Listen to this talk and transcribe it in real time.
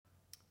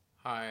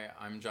Hi,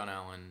 I'm John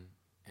Allen,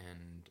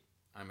 and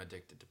I'm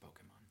addicted to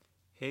Pokemon.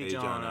 Hey, Hey,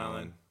 John, John Allen.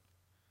 Allen.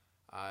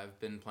 I've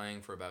been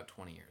playing for about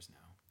 20 years now.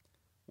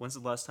 When's the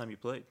last time you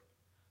played?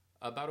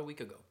 About a week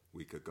ago.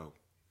 We could go.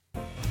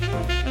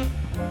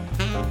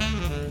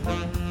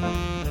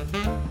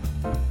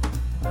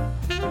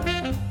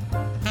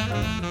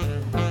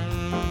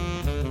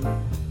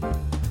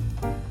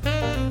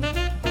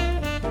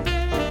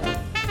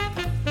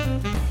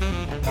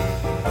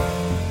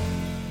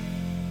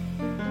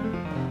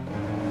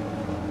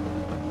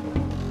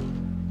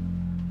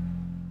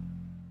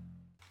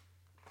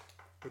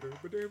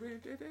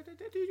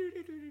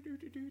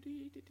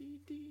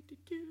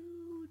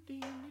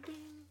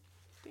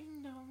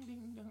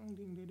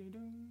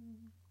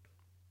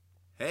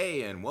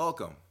 Hey, and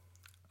welcome.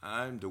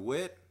 I'm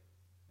DeWitt,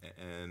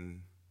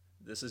 and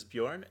This is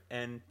Bjorn,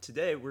 and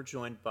today we're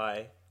joined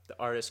by the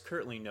artist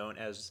currently known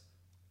as...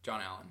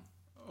 John Allen.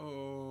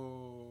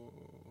 oh,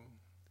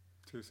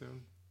 too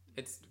soon?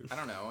 I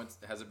don't know,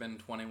 has it been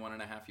 21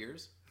 and a half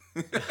years?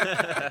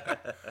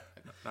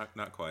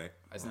 Not quite.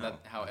 Isn't No, that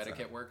how it's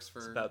etiquette works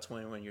for... About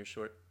 21 years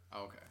short.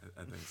 Oh, okay.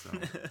 I think so.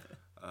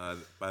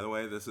 By the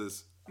way, this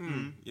is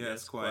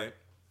yes, quite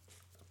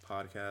a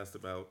podcast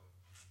about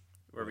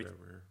Where we,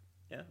 whatever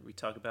we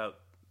talk about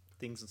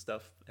things and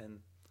stuff and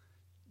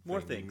more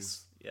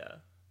things. Yeah.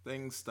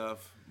 things,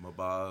 stuff,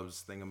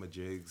 mabobs,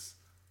 thingamajigs,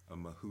 a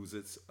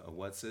mahoozits, a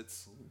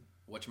whatsits,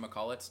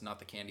 Whatchamacallits, not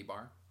the candy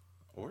bar.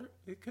 or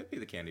it could be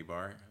the candy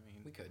bar. I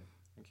mean, We could.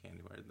 the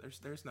candy bar.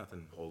 There's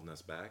nothing holding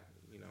us back.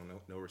 You know,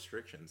 no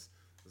restrictions.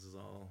 This is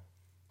all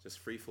just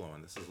free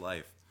flowing. This is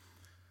life.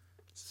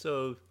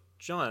 So,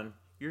 John,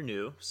 you're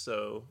new,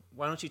 so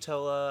why don't you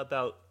tell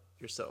about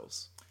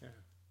yourselves?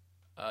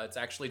 It's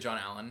actually John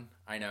Allen.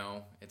 I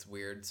know, it's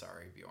weird.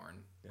 Sorry,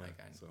 Bjorn. Yeah,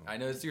 so- I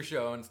know it's your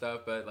show and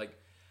stuff, but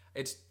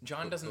it's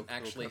John doesn't go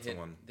actually cut hit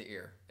someone. the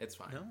ear. It's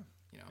fine. No.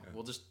 You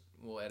know,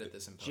 we'll edit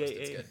this in post. J.A.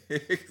 It's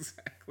good.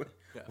 Exactly.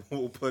 Yeah.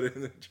 We'll put it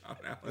in the John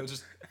Allen.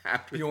 Just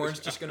after Bjorn's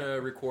the just John.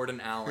 gonna record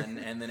an Allen,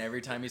 and then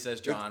every time he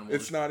says John, we'll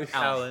It's just, not even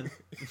Alan.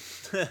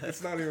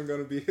 It's not even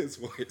gonna be his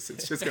voice.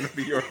 It's just gonna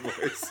be your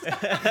voice.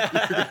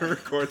 You're gonna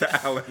record the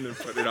Allen and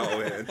put it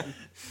all in.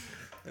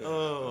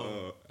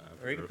 Oh.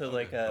 Or you could put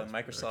like a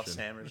Microsoft post-production.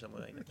 Sam or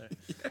something like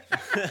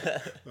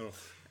that. Oh,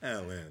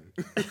 Alan.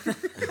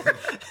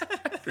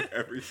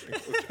 Every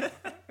single time.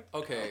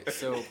 Okay,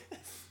 so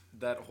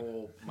that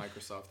whole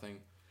Microsoft thing,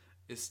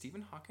 is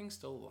Stephen Hawking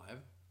still alive?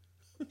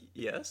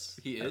 Yes.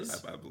 He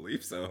is. I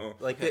believe so.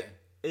 Like,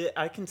 Okay.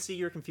 I can see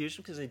your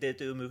confusion because they did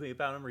do a movie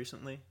about him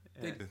recently.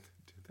 They- Did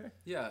they?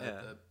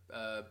 Yeah.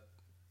 Yeah.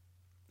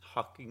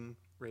 Hawking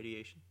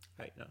radiation.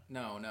 Right,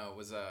 no. No, it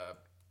was oh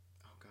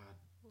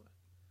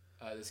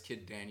god, this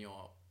kid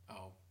Daniel.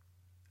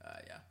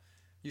 Yeah,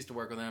 used to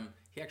work with him.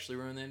 He actually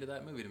ruined the end of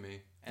that movie to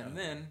me. And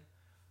then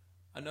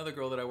another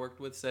girl that I worked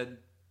with said,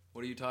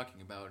 "What are you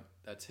talking about?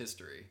 That's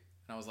history."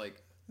 And I was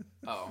like,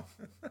 "Oh,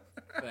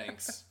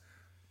 thanks."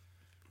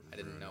 I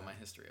didn't know my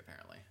history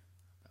apparently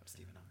about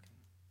Stephen Hawking.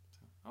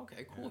 So,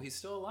 okay, cool. He's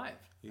still alive.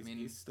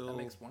 He's still- that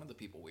makes one of the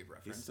people we've He's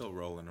referenced. still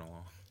rolling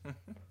along.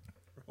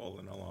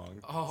 Rolling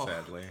along, Oh.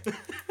 sadly.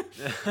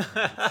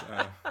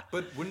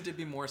 But wouldn't it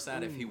be more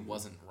sad if he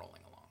wasn't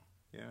rolling along?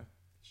 Yeah.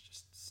 It's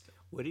just still.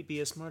 Would he be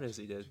as smart as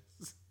he did?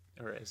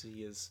 Or as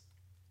he is?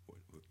 Who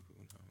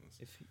knows?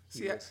 If he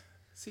See, was?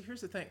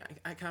 here's the thing.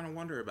 I kind of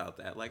wonder about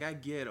that. Like, I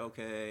get,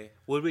 okay,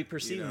 Would we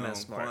perceive you him know,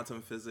 as smart?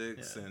 quantum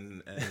physics Yeah.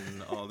 and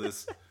all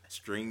this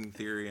string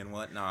theory and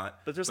whatnot.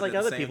 But there's at like the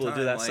other same people who do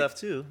time, that like, stuff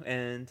too,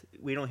 and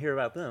we don't hear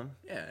about them.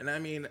 Yeah, and I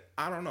mean,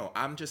 I don't know.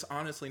 I'm just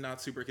honestly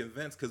not super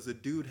convinced because the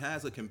dude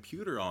has a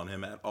computer on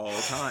him at all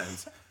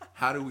times.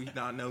 How do we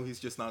not know he's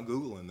just not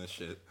Googling this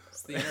shit?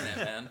 It's the internet,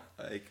 man.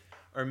 Like,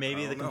 Or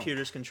maybe I the don't know.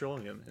 computer's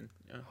controlling him. And,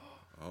 you know.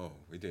 oh,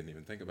 we didn't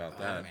even think about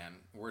Oh, that. man,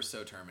 we're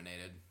so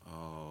terminated.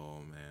 Oh,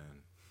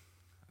 man.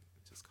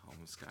 Just call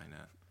him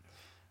Skynet.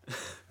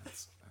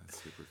 That's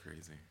super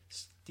crazy.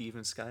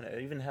 Steven Skynet.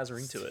 It even has a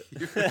ring to it.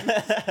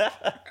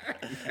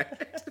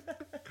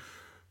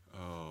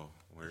 Oh,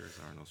 where's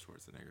Arnold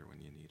Schwarzenegger when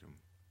you need him?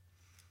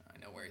 I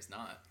know where he's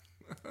not.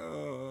 I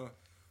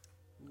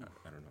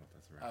don't know if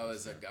that's right. Oh,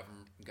 it's a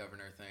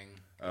governor thing.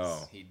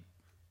 Oh. He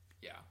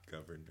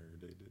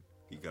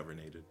He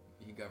governated.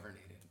 He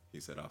governated. He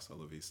said, hasta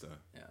la vista.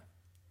 Yeah.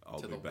 I'll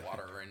To be the back.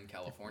 water in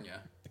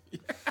California.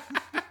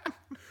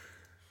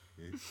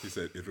 He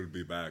said, it'll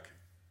be back.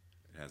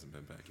 It hasn't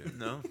been back yet.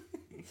 No?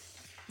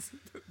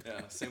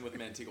 Yeah. Same with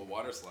Manteca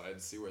water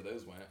slides. See where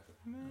those went.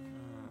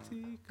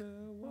 Manteca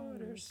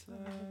water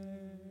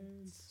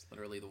slides. It's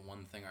literally the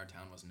one thing our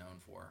town was known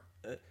for.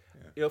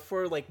 You know,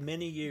 for like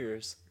many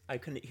years, I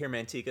couldn't hear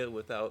Manteca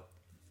without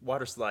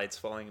water slides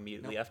falling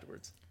immediately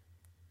afterwards.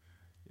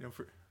 You know,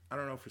 I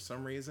don't know, for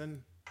some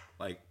reason,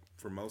 like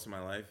for most of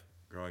my life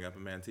growing up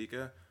in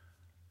Manteca,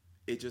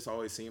 it just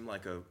always seemed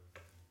like the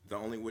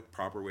only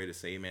proper way to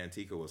say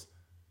Manteca was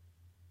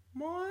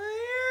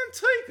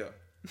Manteca.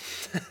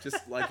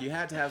 Just like you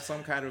had to have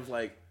some kind of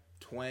like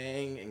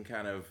twang and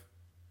kind of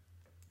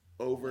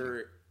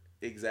over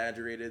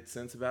exaggerated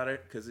sense about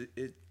it because it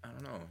I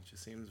don't know. It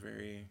just seems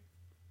very.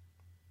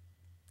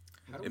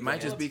 How do It we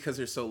might feel just be it's- because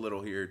there's so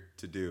little here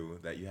to do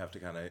that you have to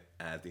kind of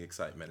add the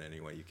excitement any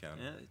way you can.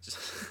 Yeah, it just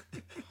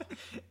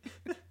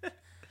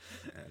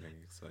Adding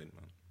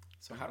excitement.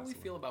 So how do we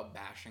feel about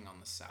bashing on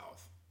the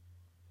South?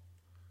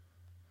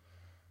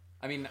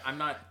 I mean, I'm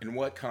not. In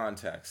what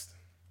context?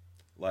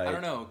 Like I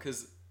don't know,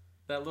 because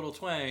that little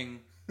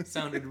twang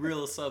sounded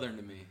real Southern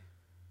to me.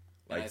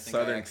 And I like think I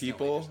Southern accidentally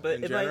people just- But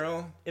in it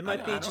general, might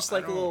I be don't- just I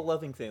like a don't- little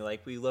loving thing.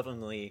 Like we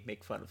lovingly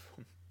make fun of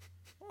them.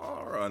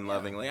 or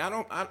unlovingly.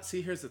 I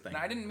see. Here's the thing.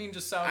 And I didn't mean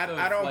just south I, of.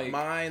 I don't like,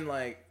 mind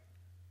like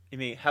You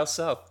mean how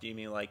south? Do you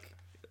mean like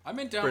I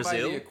meant down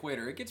Brazil? by the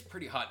equator. It gets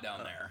pretty hot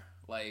down there.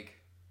 Like,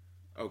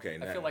 okay.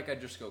 I feel like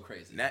I'd just go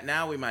crazy.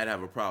 now we might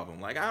have a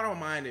problem. Like I don't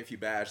mind if you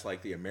bash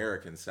like the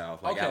American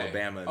South, like Okay,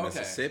 Alabama and okay.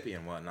 Mississippi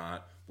and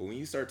whatnot. But when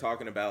you start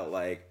talking about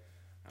like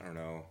I don't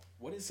know,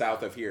 What is south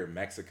that? of here,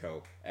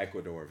 Mexico,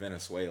 Ecuador,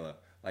 Venezuela.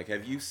 Like,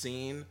 have you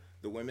seen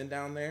the women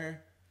down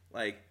there?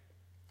 Like,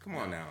 come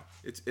on now.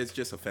 It's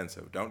just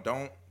offensive.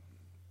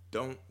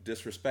 Don't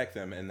disrespect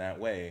them in that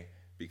way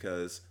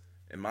because,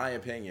 in my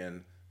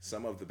opinion,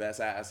 some of the best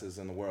asses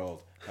in the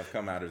world have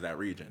come out of that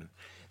region.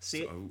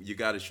 see? So you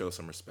got to show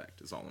some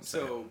respect. Is all I'm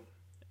saying. So,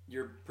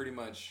 you're pretty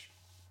much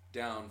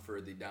down for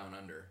the down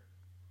under.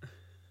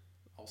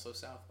 Also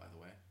south, by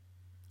the way.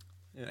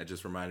 That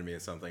just reminded me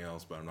of something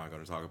else, but I'm not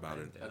going to talk about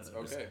it. That's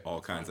There's okay. all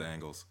kinds of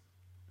angles.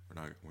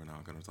 We're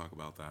not going to talk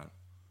about that.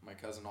 My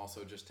cousin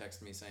also just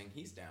texted me saying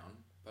he's down,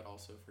 but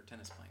also for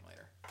tennis playing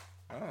later.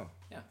 Oh,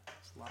 Yeah,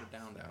 it's a lot of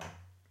down. down.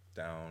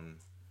 Town?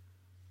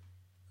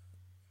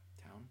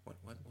 What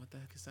the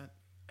heck is that?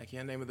 I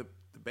can't name of the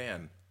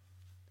band.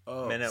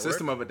 Oh, Men at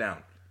System of a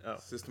Down. Oh.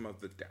 System of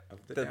the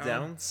The Down.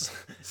 Downs.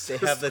 They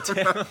have the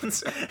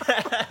Downs.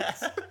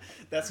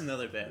 That's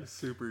another band.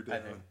 Super I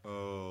Down. think.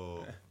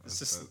 Oh, It's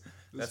just-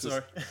 this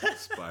that's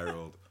just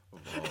spiraled,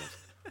 evolved.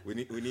 We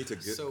need to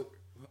get So,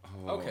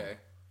 oh, okay.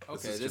 This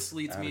Okay, is this just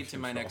leads out me of to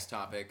my control. next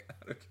topic.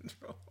 out of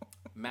control.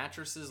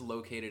 Mattresses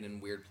located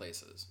in weird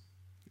places.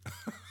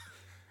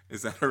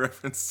 Is that a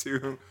reference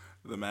to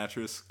the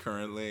mattress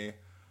currently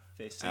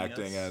Facing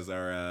acting us. as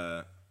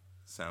our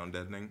sound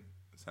dampening?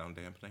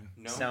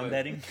 No, Sound but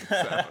editing.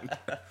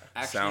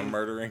 actually, Sound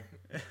murdering?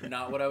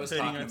 not what I was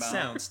Putting talking on about.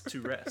 sounds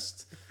to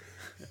rest.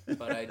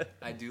 But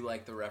I do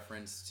like the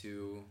reference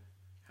to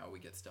how we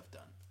get stuff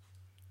done.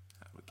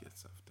 How we get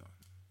stuff done.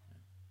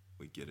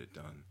 We get it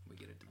done. We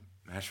get it done.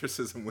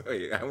 Mattresses and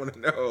wait, I want to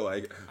know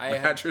like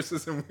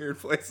mattresses in weird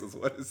places.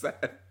 What does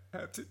that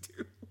have to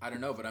do? I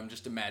don't know, but I'm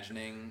just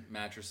imagining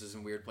mattresses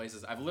in weird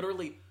places.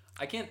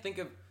 I can't think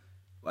of.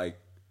 Like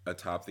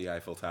atop the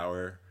Eiffel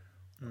Tower.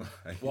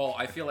 Well,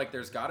 I feel like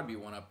there's got to be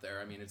one up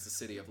there. I mean, it's the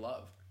city of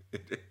love.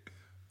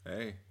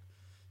 Hey,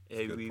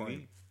 Hey, good wee point.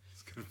 wee.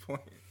 It's a good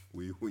point.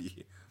 We.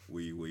 Wee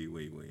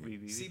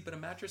wee. See, but a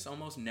mattress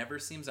almost never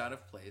seems out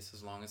of place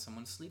as long as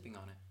someone's sleeping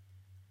on it.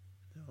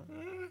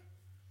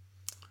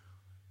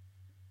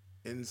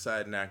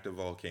 Inside an active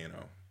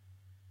volcano.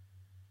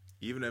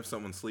 Even if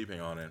someone's sleeping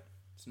on it,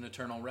 It's an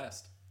eternal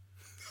rest.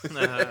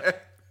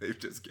 they've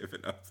just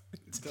given up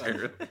done.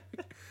 entirely.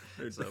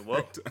 They're So, done.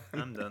 well,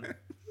 I'm done.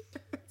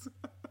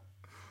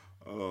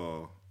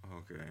 Oh,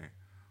 okay.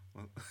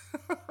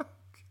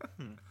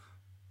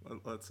 Well,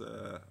 let's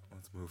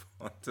move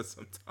on to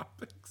some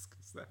topics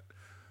because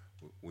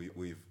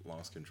we've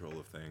lost control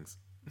of things.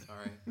 All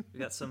right. We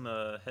got some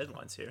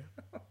headlines here.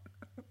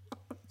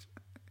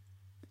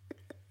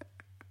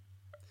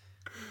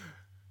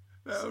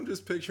 Now I'm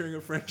just picturing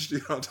a French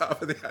dude on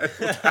top of the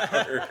Eiffel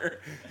Tower,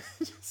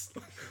 just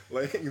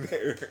laying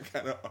there,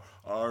 kind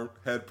of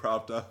head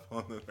propped up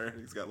on the thing.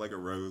 He's got like a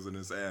rose in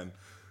his hand.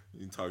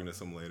 He's talking to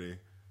some lady.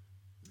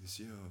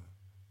 Monsieur,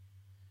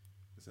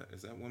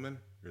 is that woman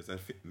or is that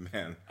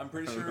man? I'm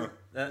pretty I don't sure.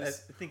 know. I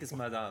think it's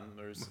Madame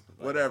or something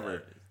like Whatever.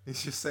 that.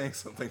 He's just saying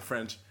something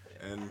French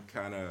and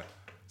kind of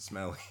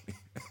smelly.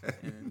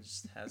 And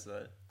just has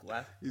a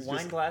He's wine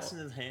just- glass in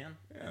his hand.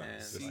 Yeah, and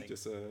it's like,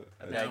 just a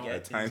a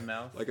baguette in his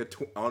mouth. like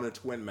on a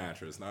twin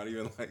mattress, not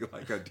even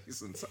like a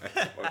decent size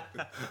one.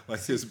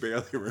 Like there's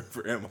barely room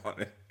for him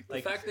on it.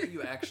 The fact that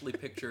you actually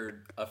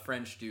pictured a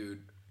French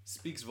dude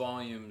speaks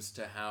volumes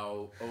to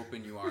how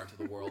open you are to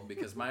the world,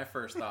 because my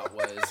first thought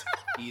was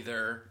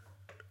either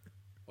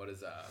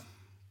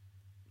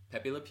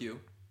Pepe Le Pew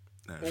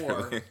or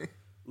Naturally.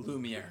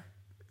 Lumiere.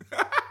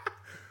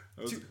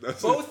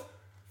 Those Both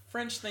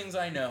French things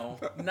I know,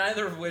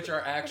 neither of which are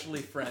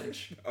actually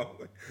French.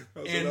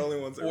 those are the only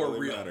ones that or really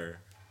real. matter.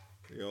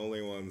 The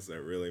only ones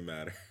that really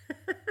matter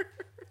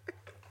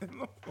in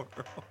the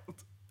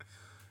world.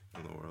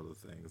 In the world of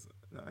things.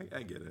 No,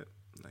 I get it.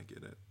 I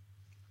get it.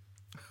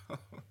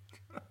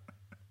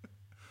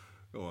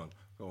 Go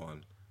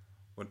on.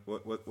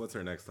 What's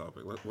our next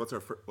topic?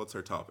 What's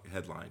our topic?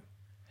 Headline.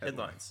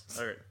 Headlines.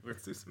 All right,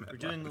 Let's do some we're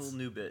doing a headlines. little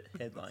new bit.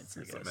 Headlines, I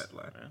Let's do guess. some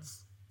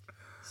headlines.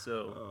 So,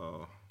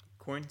 Oh.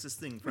 according to this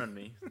thing in front of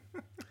me,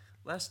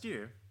 last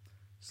year,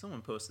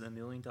 someone posted $1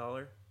 million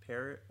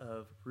pair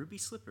of ruby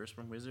slippers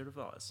from Wizard of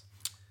Oz.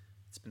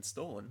 It's been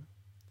stolen,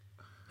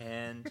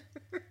 And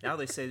now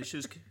they say the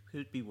shoes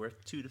could be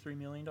worth $2 to $3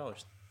 million.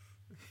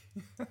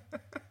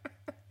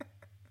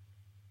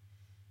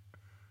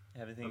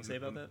 Have anything to say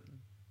about that?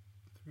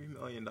 $3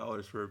 million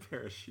for a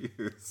pair of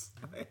shoes.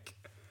 Like,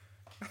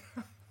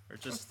 Or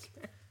just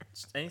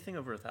anything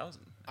over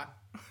 1,000?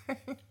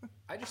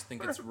 I just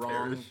think for it's a pair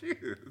wrong of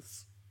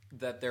shoes.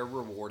 that they're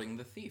rewarding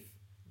the thief.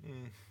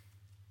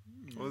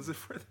 What was it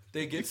for?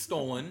 They get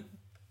stolen,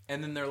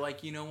 and then they're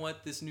like, you know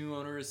what? This new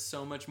owner is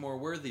so much more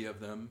worthy of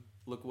them.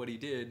 Look what he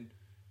did.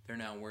 They're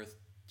now worth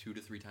 2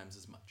 to 3 times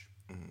as much.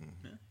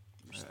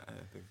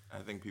 I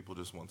think people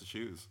just want the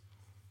shoes.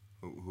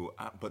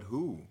 But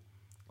who?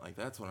 Like,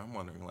 that's what I'm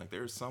wondering. Like,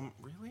 there's some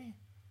really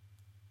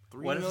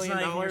What if it's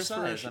not even your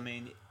size? I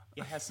mean,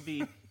 it has to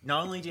be.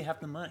 Not only do you have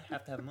to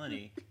have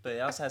money, but it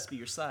also has to be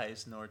your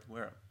size in order to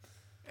wear them.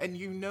 And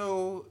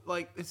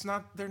like,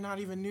 they're not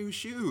even new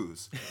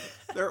shoes.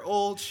 They're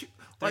old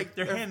like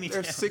they're they're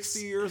hand-me-downs. 60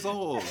 years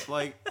old.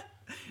 Like,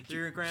 They're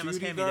your grandma's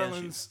Judy hand-me-down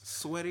Garland's shoes.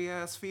 sweaty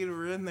ass feet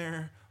were in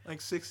there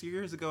like 6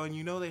 years ago, and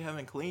they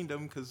haven't cleaned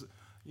them because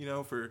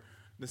for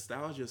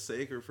nostalgia's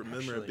sake or for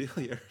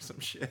memorabilia or some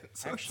shit. So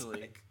it's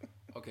Actually, like,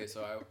 Okay,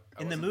 so I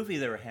in the wasn't- movie,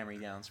 there were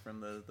hand-me-downs from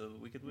the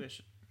Wicked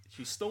Witch.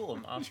 She stole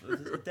them off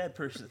of a dead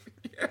person.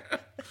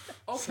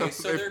 Okay,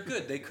 so they're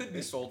good. They could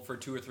be sold for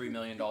 $2 or $3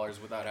 million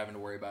without having to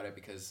worry about it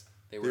because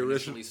they were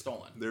initially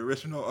stolen. the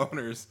original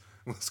owners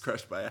was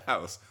crushed by a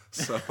house,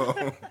 so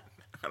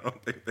I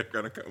don't think they're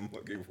gonna come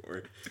looking for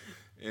it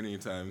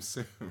anytime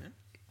soon. I'm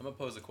gonna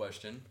pose a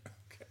question.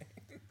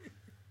 Okay.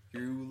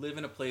 You live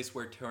in a place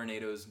where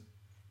tornadoes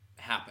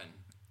happen,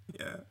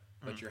 Yeah.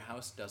 but your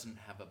house doesn't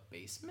have a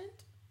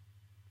basement?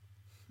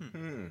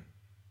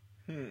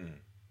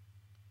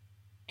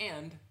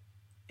 And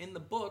in the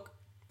book,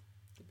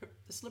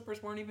 the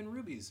slippers weren't even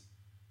rubies.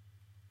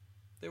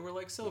 They were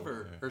like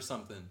silver or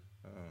something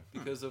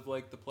because of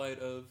like the plight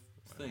of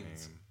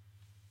things.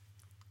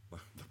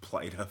 The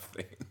plight of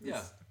things.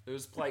 Yeah, there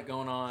was plight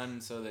going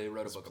on, so they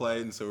wrote a book.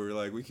 Played, and so we were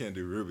like, we can't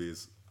do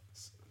rubies.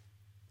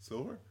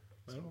 Silver?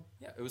 Metal?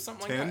 Yeah, it was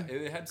something Tin? like that.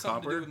 It had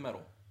something to Copper? do with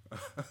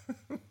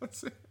metal.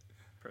 What's it?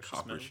 Precious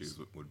Copper metals. shoes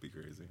would be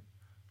crazy.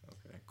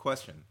 Okay.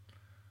 Question.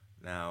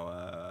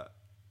 Now,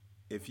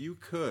 if you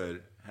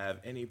could have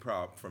any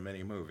prop from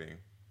any movie,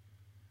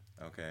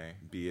 okay,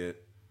 be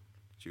it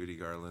Judy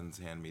Garland's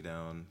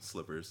hand-me-down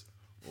slippers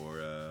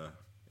or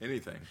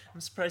anything,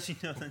 I'm surprised you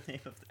know the name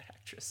of the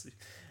actress.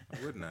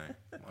 wouldn't I?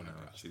 Well, no,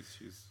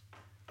 she's.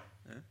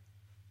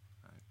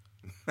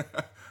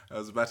 I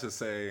was about to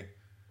say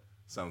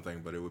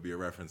something, but it would be a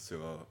reference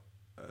to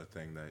a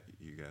thing that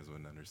you guys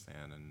wouldn't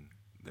understand, and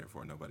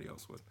therefore nobody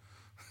else would.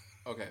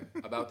 Okay,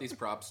 about these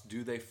props,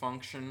 do they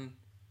function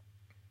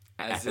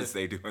As if-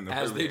 they do in the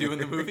as movie. they do in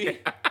the movie?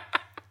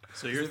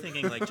 So you're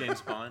thinking like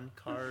James Bond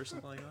car or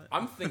something like that?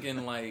 I'm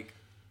thinking like,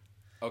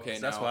 okay,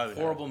 So that's now why I would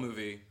horrible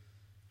movie,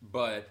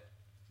 but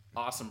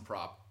awesome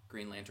prop.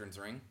 Green Lantern's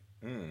ring.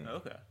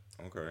 Okay.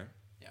 Okay.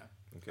 Yeah,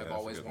 Okay, I've that's a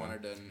always good one.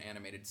 wanted an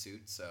animated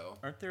suit, so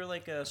Aren't there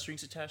like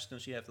strings attached?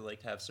 Don't you have to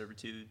like have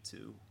servitude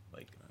to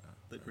like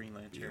the Green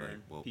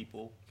Lantern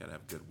people? Gotta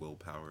have good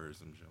willpower or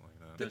some shit like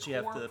that. the Don't you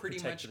have core to pretty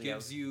protect much the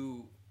gives house?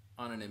 you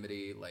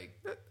anonymity. Like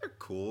They're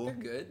cool. they're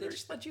good. They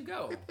just let you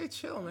go. They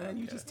chill, man.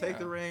 You Okay. just take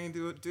the Yeah.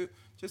 ring,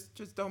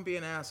 just don't be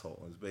an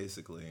asshole. Is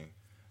basically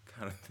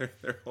kind of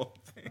their whole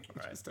thing.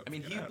 Right. Just don't I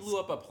mean, be an he asshole. blew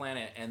up a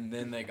planet and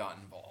then they got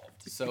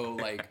involved. So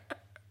like,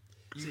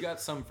 you got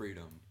some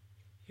freedom.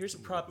 Here's a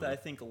prop that I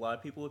think a lot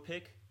of people would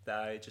pick that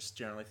I just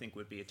generally think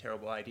would be a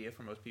terrible idea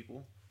for most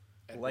people.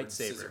 Edward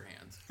Lightsaber.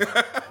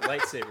 Scissorhands.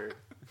 Lightsaber.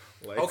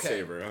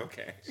 Lightsaber.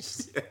 Okay.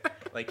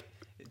 Like,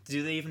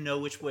 do they even know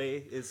which way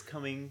is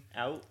coming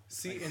out?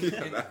 See,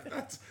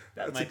 That's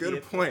a might be good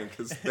it. point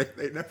because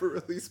they never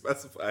really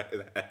specify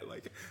that.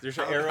 Like, There's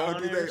an arrow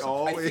on do there or they something? I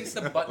always?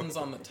 think the button's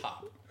on the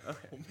top. Okay.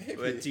 Maybe.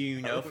 But do you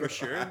I know don't for know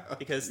sure? how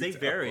Because you they know.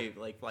 vary,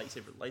 like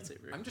lightsaber.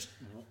 I'm just.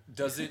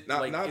 Does it Not,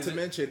 like? not is to it-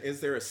 mention,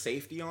 is there a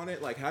safety on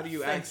it? Like, how do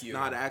you, Thank you.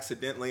 not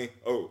accidentally?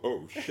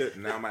 Oh shit!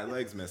 Now my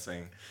leg's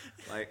missing.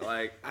 Like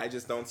I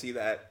just don't see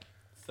that.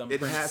 It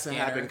thumbprint has to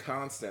scanner? happen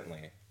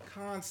constantly.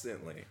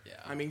 Constantly. Yeah.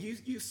 I mean,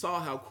 you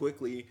saw how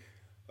quickly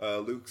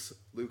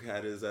Luke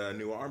had his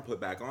new arm put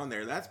back on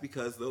there. That's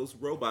because those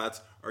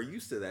robots are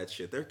used to that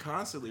shit. They're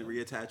constantly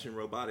reattaching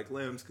robotic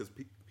limbs because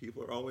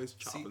people are always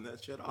chopping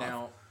that shit off.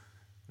 Now,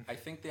 I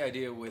think the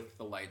idea with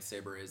the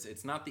lightsaber is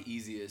it's not the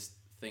easiest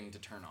thing to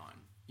turn on.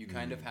 You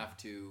kind of have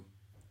to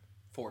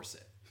force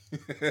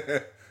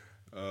it.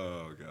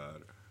 Oh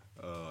god.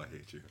 Oh, I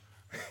hate you.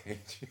 I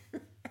hate you.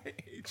 I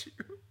hate you.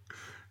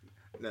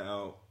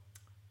 Now,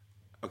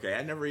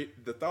 okay,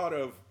 the thought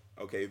of,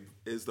 okay,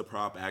 is the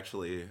prop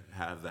actually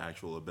have the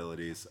actual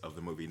abilities of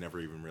the movie never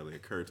even really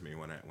occurred to me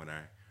when I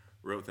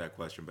wrote that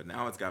question, but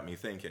now it's got me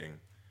thinking,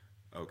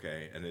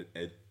 okay, and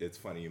it's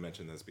funny you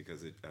mentioned this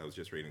because I was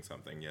just reading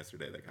something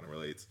yesterday that kind of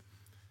relates.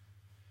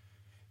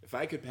 If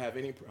I could have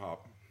any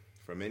prop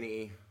from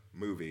any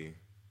movie,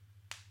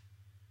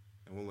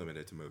 and we'll limit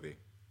it to movie,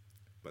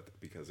 but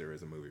because there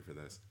is a movie for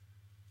this,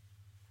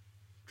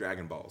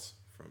 Dragon Balls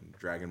from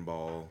Dragon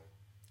Ball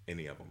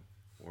any of them,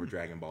 or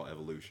Dragon Ball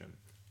Evolution,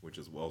 which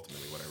is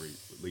ultimately what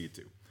I lead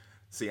to.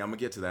 See, I'm gonna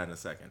get to that in a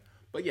second.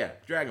 But yeah,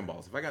 Dragon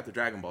Balls. If I got the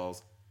Dragon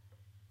Balls,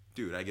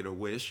 dude, I get a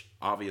wish.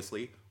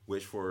 Obviously,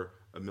 wish for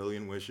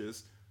 1,000,000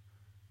 wishes.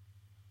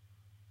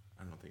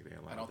 I don't think they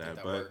allow that. I don't think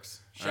that but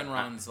works.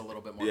 Shenron's a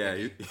little bit more. Yeah,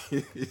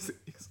 he's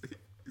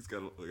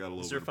got a little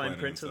Is bit there of fine planning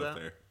print to stuff that?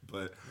 there.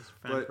 But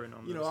fine print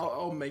on you know, those?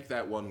 I'll make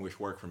that one wish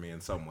work for me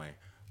in some way.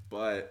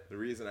 But the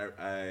reason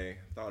I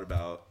thought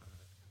about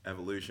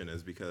Evolution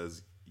is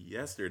because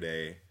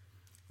yesterday,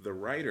 the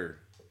writer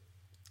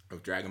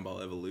of Dragon Ball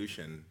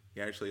Evolution,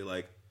 he actually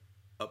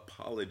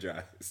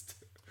apologized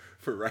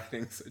for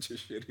writing such a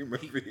shitty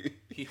movie.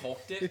 He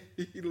hulked it?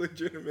 He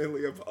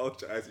legitimately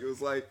apologized. He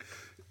was like,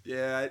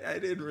 yeah, I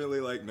didn't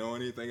really know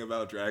anything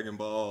about Dragon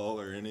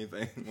Ball or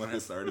anything when I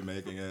started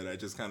making it. I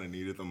just kind of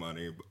needed the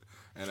money.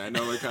 And I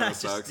know it kind of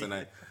sucks, and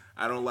I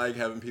don't like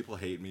having people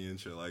hate me and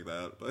shit like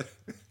that. But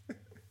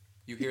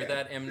you hear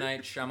that, M.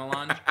 Night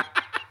Shyamalan?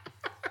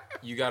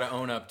 You gotta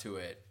own up to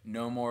it.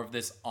 No more of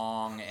this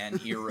Ong and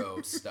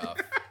Eero stuff.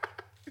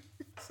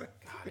 God,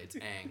 it's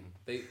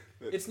Aang.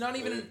 It's not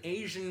even an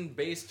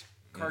Asian-based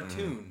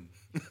cartoon.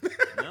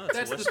 No, it's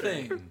That's a the Western.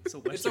 thing.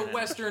 It's a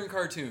Western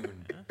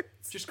cartoon.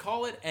 Just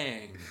call it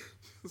Aang.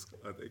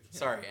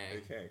 Sorry,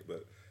 Aang. They can't,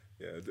 but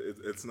yeah,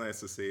 it's nice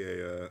to see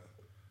a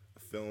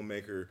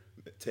filmmaker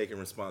taking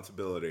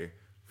responsibility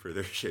for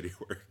their shitty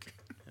work.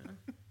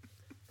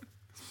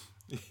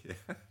 Yeah.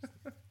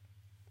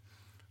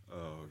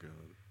 Oh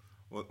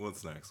god.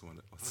 What's next?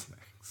 What's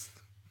next?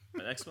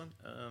 The next one,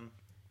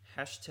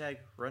 hashtag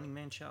Running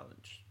Man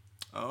Challenge.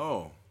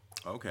 Oh,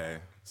 okay.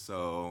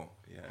 So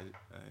yeah,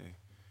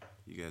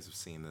 you guys have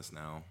seen this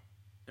now.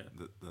 Yeah.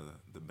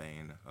 The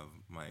bane of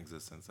my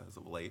existence as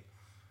of late.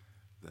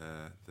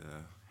 The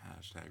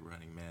hashtag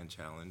Running Man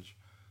Challenge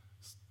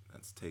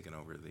that's taken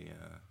over the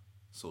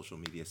social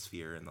media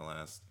sphere in the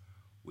last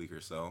week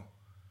or so.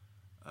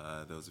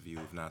 Those of you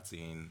who have not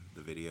seen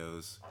the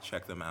videos,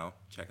 check them out.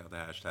 Check out the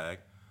hashtag.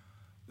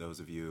 Those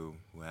of you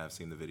who have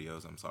seen the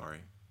videos, I'm sorry.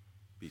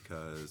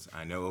 Because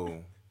I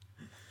know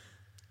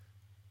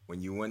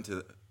when you went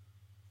to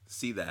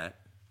see that,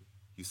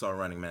 you saw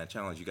Running Man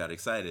Challenge, you got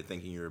excited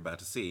thinking you were about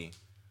to see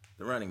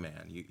the Running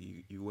Man.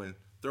 You went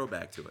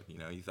throwback to it. You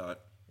know, you thought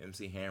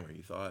MC Hammer,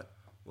 you thought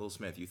Will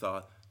Smith, you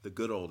thought the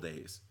good old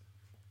days.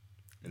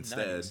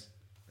 Instead,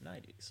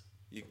 90s.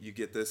 You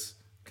get this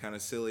kind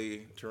of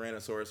silly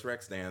Tyrannosaurus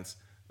Rex dance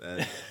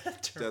that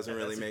doesn't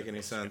really make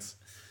any sense.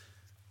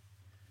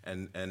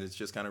 And it's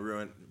just kind of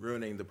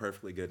ruining the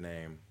perfectly good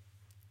name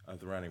of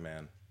the Running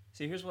Man.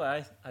 See, here's what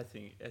I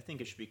think. I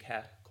think it should be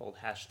called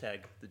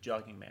hashtag the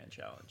Jogging Man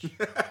Challenge.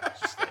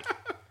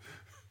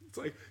 It's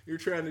like you're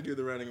trying to do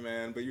the Running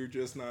Man, but you're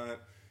just not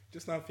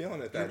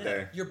feeling it that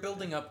day. You're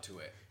building up to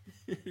it.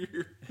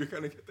 You're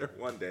gonna get there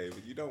one day,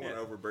 but you don't want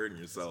to overburden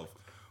yourself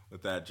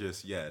with that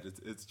just yet.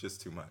 It's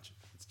just too much.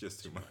 It's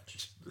just too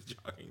much. The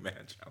Jogging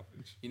Man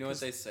Challenge. You know what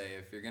they say?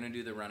 If you're gonna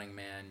do the Running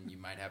Man, you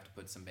might have to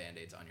put some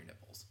Band-Aids on your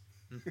nipples.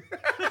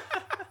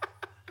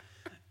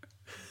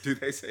 Do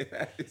they say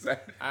that? Is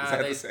that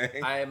the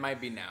saying? It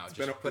might be now.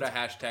 Just put a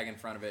hashtag in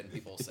front of it and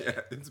people will say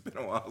it. It's been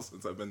a while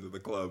since I've been to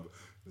the club.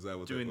 Is that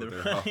what doing they're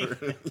the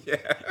hollering?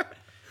 Yeah.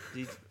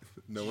 Did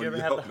you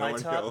ever have the high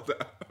top?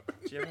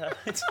 Did you ever have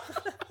high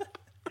top?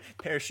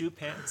 Parachute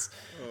pants?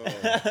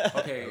 Oh,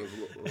 okay,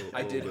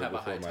 I did have a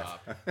high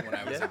top when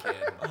I was a kid.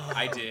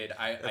 I did.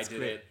 I did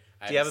great. it.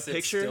 Do you have a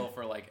picture? Still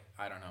for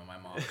I don't know. My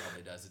mom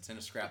probably does. It's in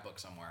a scrapbook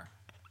somewhere.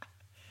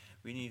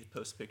 We need to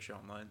post a picture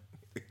online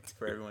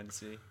for everyone to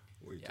see.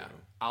 Yeah,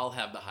 I'll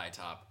have the high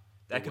top.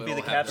 That could be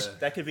the caption.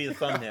 That could be the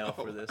thumbnail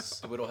for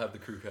this. Whit'll have the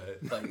crew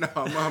cut. No,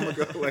 I'm gonna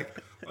go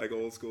like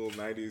old school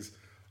 '90s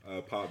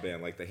pop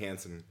band, like the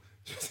Hanson,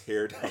 just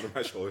hair down to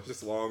my shoulders,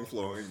 just long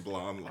flowing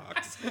blonde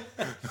locks.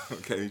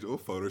 Okay, we'll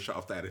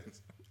Photoshop that in.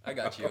 I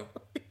got you.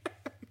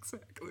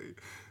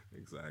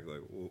 Exactly.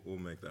 We'll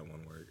make that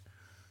one work.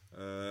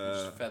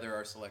 Just feather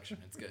our selection.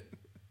 It's good.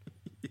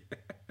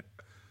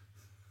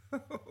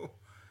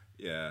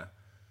 Yeah.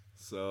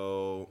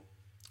 So,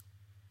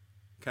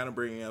 kind of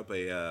bringing up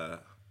a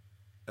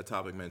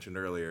topic mentioned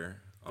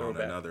earlier on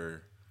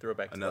another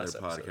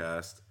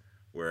podcast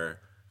where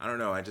I don't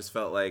know. I just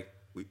felt like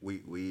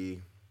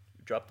we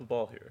dropped the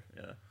ball here.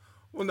 Yeah.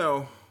 Well,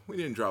 no, we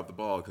didn't drop the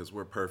ball because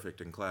we're perfect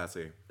and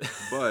classy,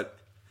 but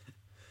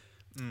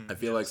I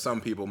feel like some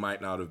people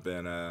might not have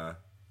been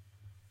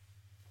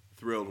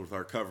thrilled with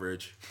our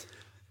coverage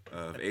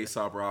of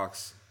Aesop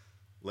Rock's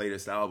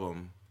latest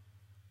album,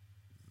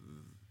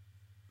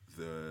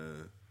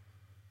 The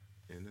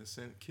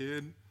Innocent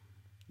Kid.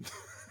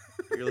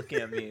 You're looking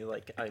at me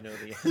like I know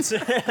the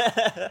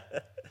answer.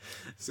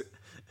 So,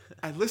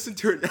 I listened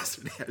to it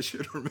yesterday. I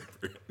should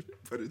remember it,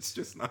 but it's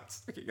just not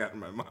sticking out in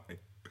my mind,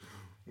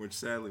 which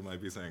sadly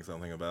might be saying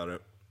something about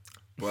it.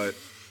 But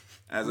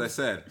as I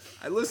said,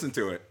 I listened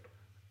to it,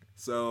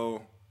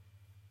 so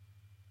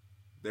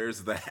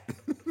there's that.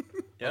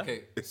 Yeah.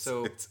 Okay,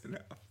 so it's an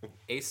album.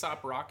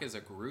 Aesop Rock is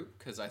a group?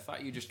 Because I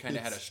thought you just kind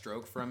of had a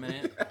stroke for a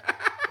minute.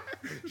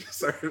 Just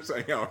started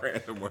saying all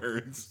random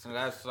words. So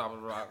that's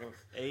rocking.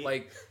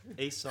 Like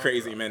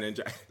Crazy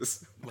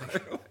meningitis.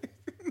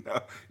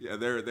 No, yeah,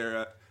 they're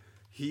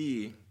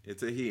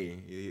it's a he.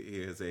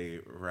 He is a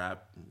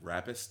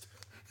rapist.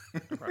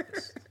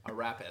 A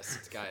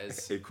rapist,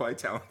 guys. A quite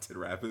talented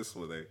rapist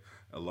with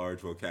a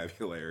large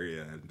vocabulary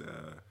and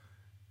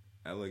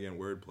elegant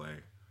wordplay.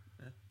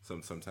 Yeah.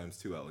 Sometimes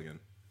too elegant.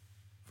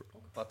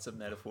 Lots of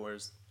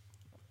metaphors.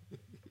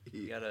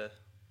 You gotta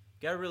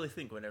really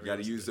think whenever. You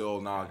gotta use the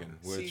old noggin,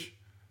 which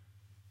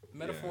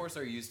metaphors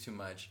are used too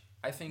much.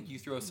 I think you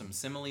throw some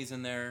similes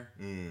in there,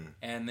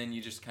 and then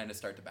you just kind of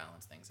start to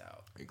balance things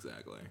out.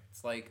 Exactly.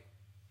 It's like,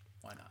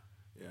 why not?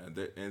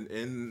 Yeah, and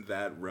in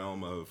that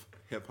realm of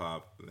hip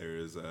hop, there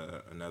is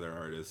another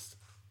artist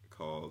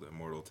called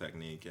Immortal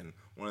Technique, and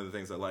one of the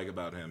things I like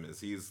about him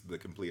is he's the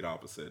complete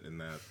opposite in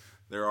that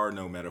there are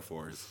no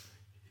metaphors.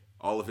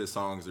 All of his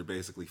songs are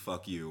basically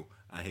 "fuck you,"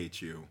 "I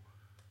hate you,"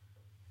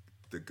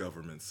 "the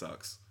government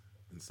sucks,"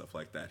 and stuff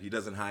like that. He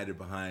doesn't hide it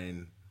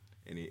behind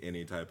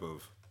any type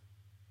of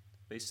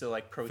But he's still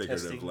like protesting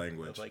figurative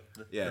language. Of, like,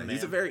 the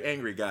he's a man. very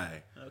angry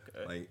guy.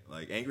 Okay.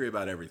 Like angry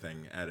about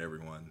everything at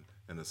everyone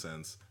in a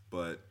sense,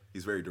 but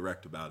he's very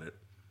direct about it.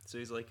 So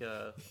he's like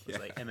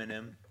like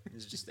Eminem.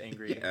 He's just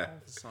angry Yeah.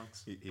 at his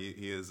songs.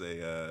 He is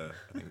a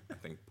I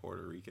think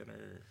Puerto Rican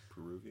or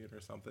Peruvian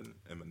or something.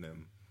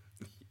 Eminem.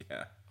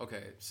 Yeah.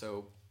 Okay,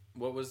 so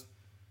what was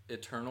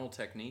Eternal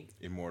Technique?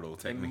 Immortal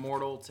Technique.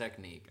 Immortal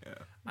Technique. Yeah.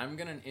 I'm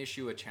gonna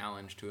issue a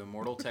challenge to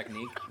Immortal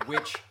Technique,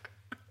 which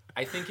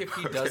I think if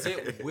he does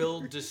it,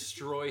 will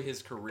destroy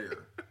his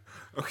career.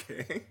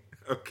 Okay.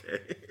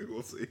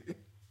 We'll see.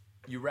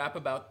 You rap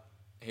about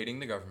hating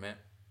the government.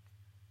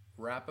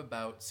 Rap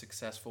about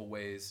successful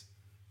ways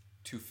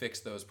to fix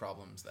those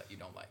problems that you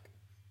don't like.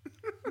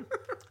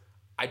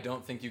 I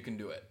don't think you can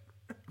do it.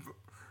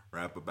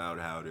 Rap about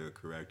how to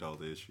correct all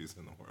the issues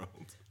in the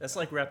world. That's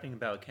like rapping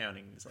about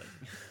accounting. It's like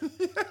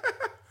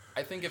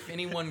I think if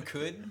anyone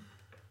could,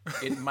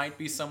 it might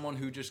be someone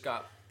who just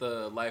got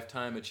the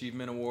Lifetime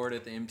Achievement Award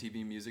at the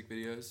MTV Music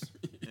Videos.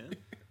 yeah.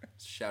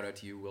 Shout out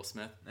to you, Will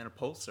Smith. And a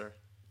Pulsar.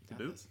 To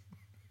boot.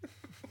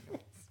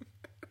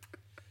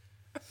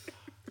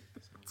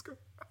 Let's go.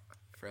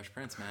 Fresh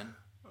Prince, man.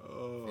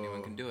 Oh, If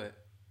anyone can do it.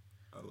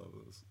 I love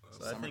this.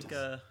 So I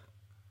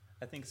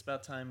think it's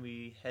about time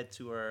we head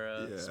to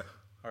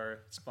our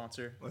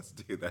sponsor. Let's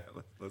do that.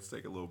 Let's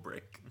take a little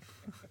break.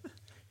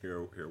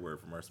 Hear a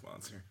word from our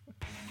sponsor.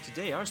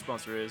 Today, our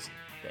sponsor is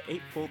the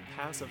Eightfold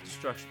Paths of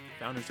Destruction,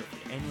 founders of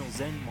the annual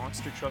Zen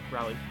Monster Truck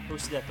Rally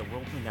hosted at the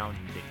world-renowned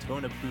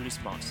Daytona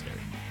Buddhist Monastery.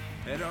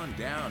 Head on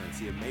down and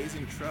see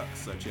amazing trucks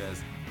such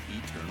as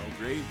Eternal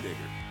Gravedigger,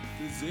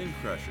 the Zen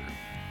Crusher,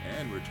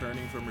 and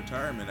returning from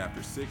retirement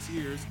after 6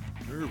 years,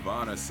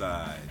 Nirvana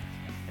Side.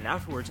 And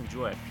afterwards,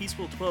 enjoy a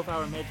peaceful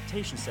 12-hour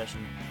meditation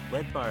session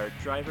led by our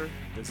driver,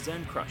 the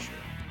Zen Crusher,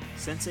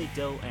 Sensei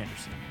Del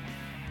Anderson.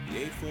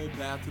 The Eightfold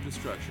Path to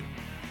Destruction.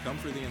 Come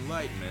for the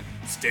enlightenment.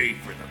 Stay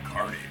for the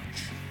carnage.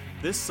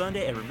 This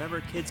Sunday, and remember,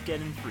 kids get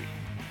in free.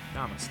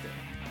 Namaste.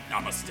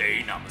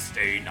 Namaste,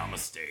 namaste,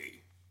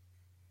 namaste.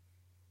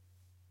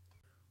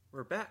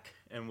 We're back,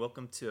 and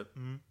welcome to...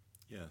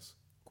 Yes,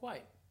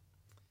 Quite.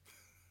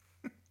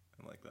 I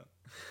like that.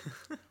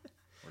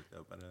 Worked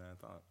out better than I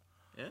thought.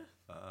 Yeah?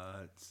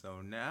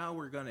 So now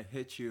we're going to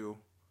hit you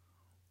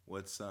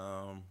with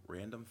some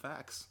random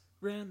facts.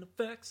 Random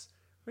facts.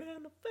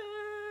 Random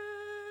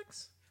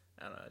facts.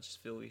 I don't know, I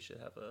just feel we should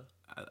have a...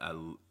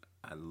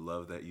 I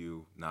love that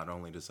you not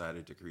only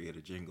decided to create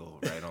a jingle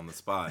right on the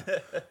spot,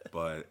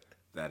 but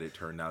that it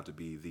turned out to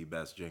be the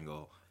best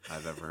jingle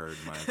I've ever heard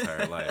in my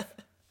entire life.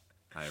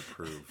 I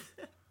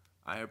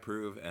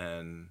approve,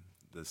 and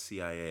the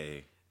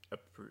CIA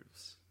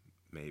approves.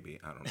 Maybe,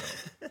 I don't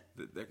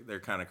know.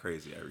 They're kind of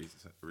crazy. I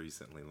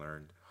recently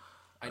learned.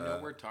 I know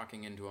we're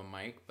talking into a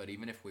mic, but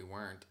even if we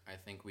weren't, I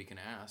think we can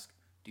ask,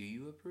 do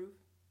you approve?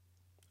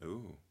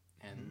 Ooh.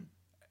 And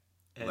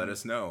let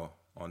us know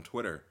on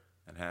Twitter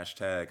and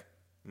hashtag.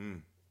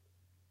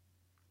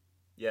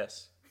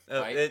 Yes.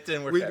 Right? It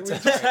didn't work We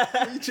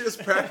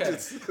just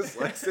practiced this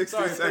like 60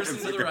 Sorry, seconds person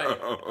to ago. the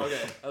right.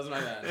 Okay, that was my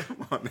bad.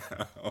 Come on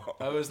now.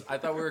 I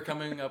thought we were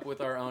coming up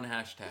with our own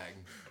hashtag,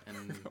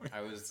 and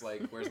I was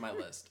like, "Where's my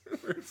list?"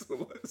 Where's the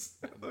list?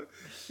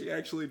 He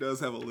actually does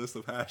have a list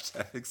of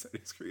hashtags that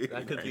he's creating.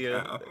 That could right be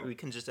now. we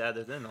can just add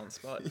it in on the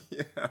spot.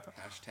 Yeah.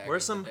 Hashtag.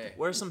 Where's of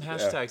the some day.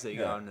 hashtags that you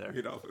got on there?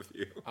 Read off a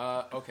few.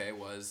 Okay,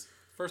 was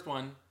first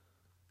one,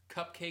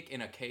 cupcake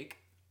in a cake,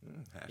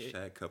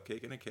 Hashtag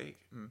cupcake and a cake.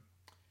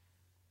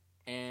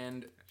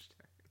 and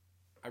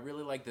I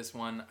really like this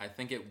one. I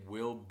think it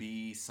will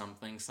be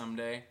something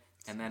someday,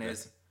 and that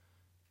is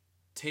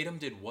Tatum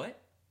did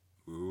what?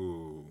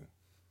 Ooh.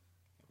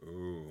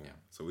 Yeah.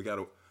 So we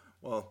gotta.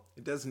 Well,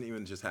 it doesn't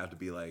even just have to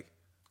be like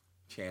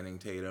Channing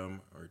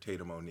Tatum or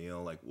Tatum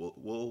O'Neal. Like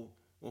we'll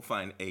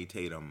find a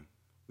Tatum.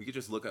 We could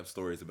just look up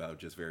stories about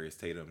just various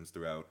Tatums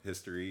throughout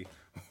history.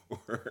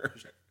 Or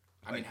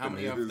I mean, how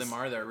many of them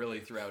are there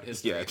really throughout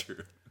history? Yeah,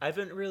 true. I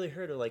haven't really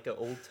heard of like an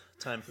old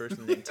time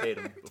person named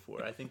Tatum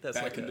before. I think that's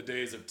Back like in the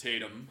days of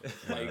Tatum.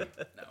 Like,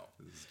 no.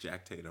 This is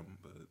Jack Tatum,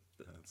 but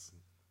that's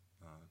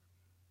not.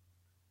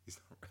 He's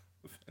not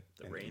relevant.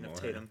 the reign anymore.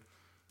 of Tatum.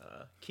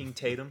 King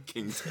Tatum.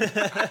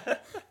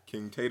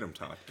 King Tatum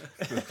talk.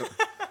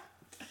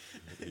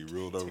 He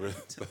ruled over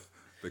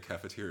the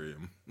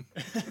cafeterium.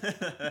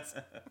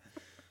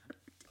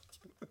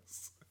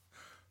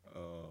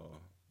 Oh,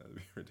 that'd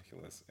be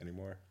ridiculous. Any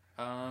more?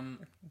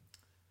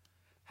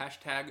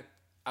 Hashtag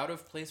out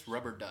of place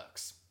rubber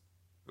ducks.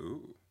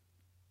 Ooh,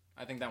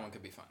 I think that one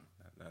could be fun.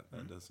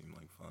 that does seem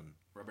like fun.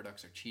 Rubber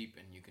ducks are cheap,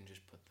 and you can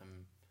just put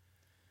them.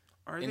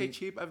 Are In- they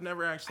cheap? I've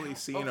never actually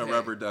seen a okay.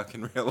 rubber duck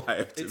in real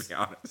life, to It's- be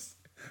honest.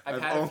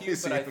 I've had a only few,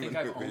 seen but I them think in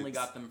I've only movies.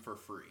 got them for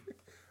free.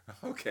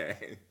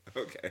 Okay.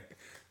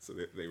 So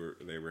they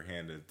were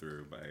handed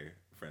through by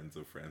friends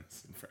of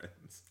friends and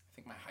friends. I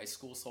think my high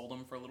school sold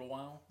them for a little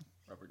while.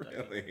 Rubber ducky.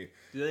 Really?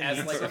 Do they As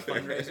need like a something?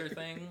 fundraiser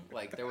thing.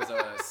 Like there was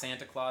a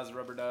Santa Claus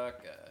rubber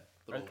duck,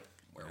 a little.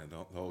 Yeah, the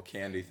whole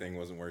candy thing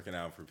wasn't working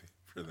out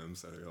for them,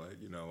 so they're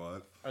like, you know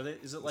what? Are they?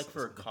 Is it like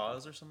for a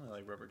cause or something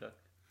like rubber duck?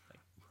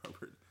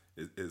 Rubber,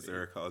 is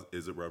there a cause?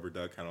 Is it rubber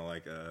duck kind of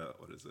like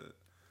what is it?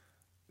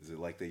 Is it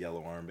like the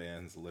yellow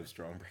armbands, the Live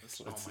Strong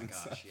bracelets? Oh my and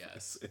gosh, stuff?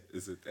 yes.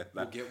 Is it that?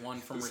 We'll get one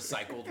from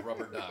recycled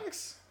rubber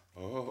ducks.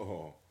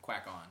 Oh,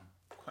 Quack on.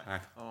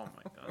 Oh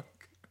my god.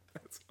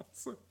 that's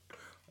awesome.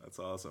 That's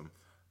awesome.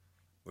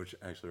 Which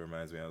actually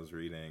reminds me, I was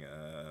reading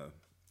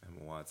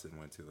Emma Watson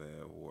went to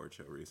the award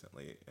show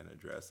recently in a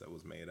dress that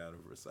was made out of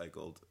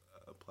recycled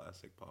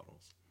plastic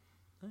bottles.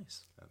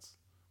 Nice.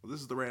 Well,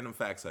 this is the random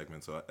fact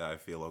segment, so I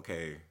feel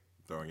okay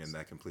throwing in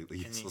that completely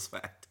useless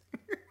fact.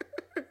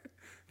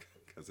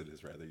 Because it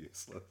is rather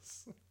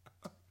useless.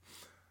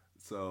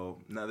 So,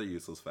 another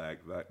useless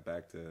fact,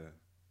 back to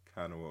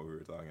kind of what we were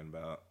talking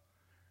about.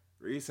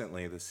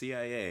 Recently, the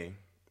CIA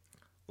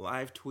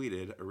live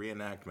tweeted a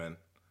reenactment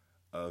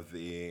of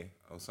the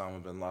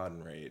Osama bin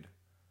Laden raid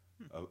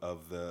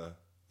of the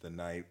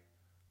night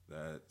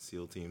that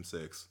SEAL Team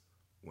 6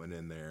 went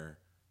in there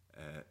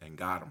and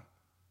got him.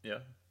 Yeah.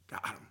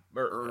 Got him.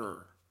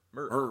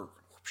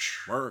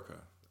 America.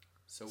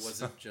 So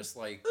was it just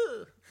like,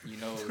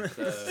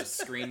 the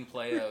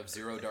screenplay of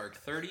Zero Dark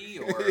 30,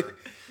 or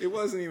It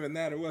wasn't even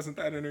that. It wasn't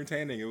that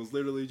entertaining. It was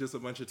literally just a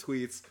bunch of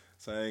tweets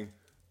saying,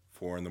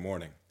 4 in the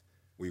morning,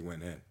 we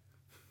went in.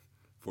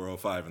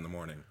 4:05 in the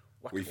morning,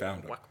 we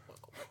found him.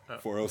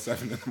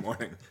 4:07 in the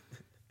morning,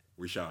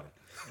 we shot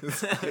him.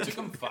 it took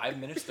them 5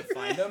 minutes to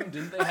find him?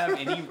 Didn't they have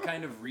any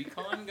kind of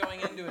recon going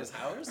into his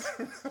house?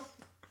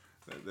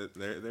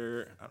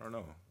 They're I don't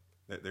know.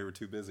 They were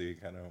too busy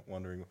kind of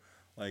wondering,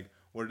 like,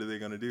 what are they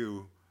going to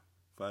do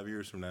 5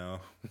 years from now?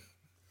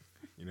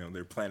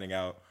 They're planning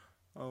out,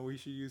 we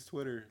should use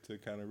Twitter to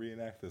kind of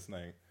reenact this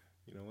night.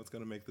 What's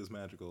going to make this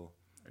magical?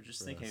 Or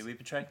just think, hey, we've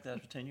been tracking that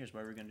for 10 years.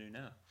 What are we going to do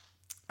now?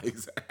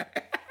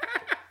 Exactly.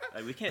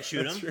 Like, we can't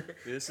shoot him. True.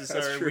 This is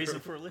That's our true. reason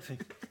for a living.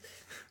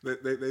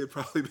 They had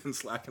probably been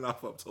slacking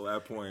off up till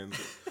that point.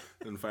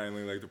 And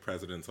finally, like, the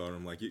president told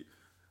him, like,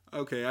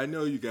 okay, I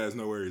know you guys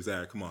know where he's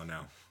at. Come on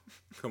now.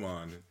 Come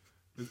on.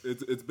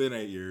 It's been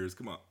 8 years.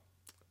 Come on.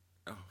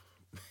 Oh.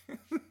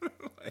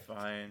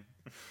 Fine.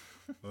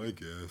 I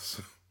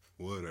guess.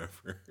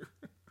 Whatever.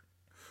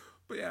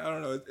 But yeah, I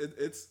don't know.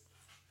 It's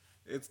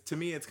to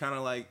me, it's kind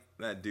of like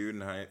that dude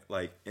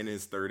in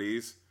his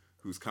 30s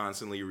who's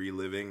constantly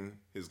reliving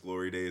his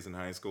glory days in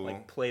high school.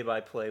 Like play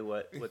by play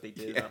what they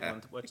did Yeah. on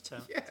one watch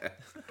time. Yeah.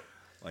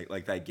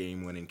 like that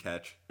game-winning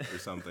catch or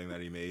something that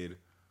he made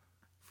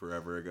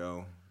forever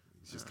ago.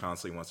 He just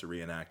constantly wants to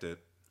reenact it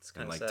It's and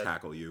kind of like sad.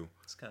 tackle you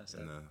It's kind of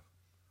sad. in the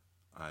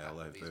aisle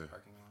right These there.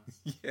 parking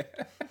lots.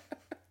 Yeah.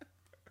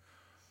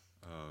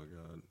 Oh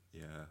god.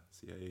 Yeah.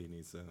 CIA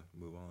needs to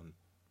move on.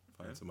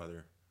 Find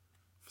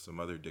some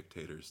other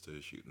dictators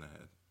to shoot in the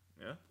head.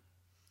 Yeah.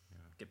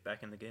 Get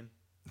back in the game.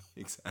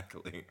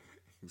 Exactly.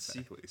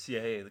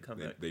 CIA, the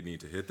comeback. They need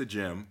to hit the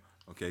gym.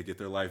 Okay, get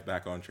their life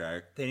back on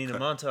track. They need a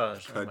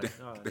montage. Oh Cut my down-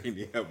 god. They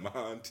need a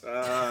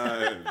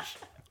montage.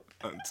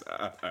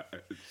 Montage.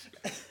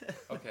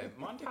 Okay,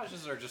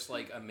 montages are just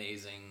like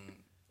amazing.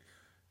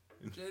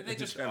 They In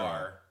just general.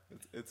 are.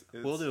 It's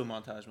We'll do a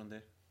montage one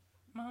day.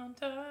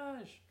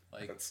 Montage.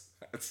 Like,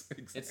 That's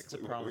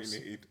exactly what we promise.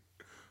 need.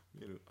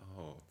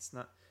 It's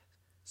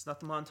not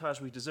the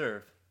montage we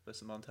deserve, but it's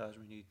the montage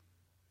we need.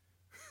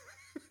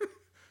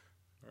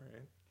 All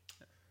right.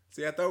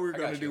 See, I thought we were I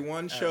going got to do you.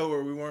 one show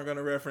where we weren't going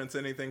to reference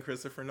anything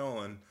Christopher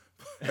Nolan.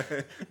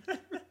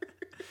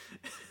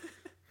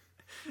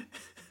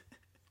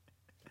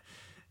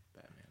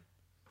 Batman.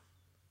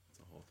 It's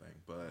a whole thing.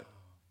 But,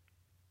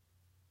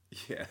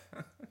 yeah.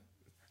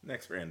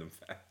 Next random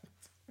fact.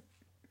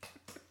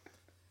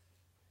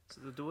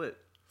 So the DeWitt.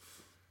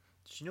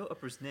 Did you know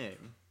Upper's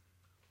name,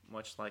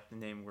 much like the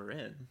name we're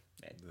in,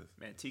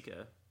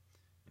 Manteca,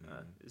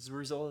 is a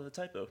result of a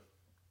typo?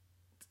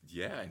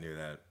 Yeah, I knew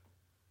that.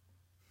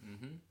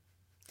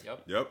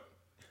 yep. Yep.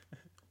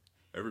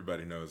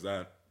 Everybody knows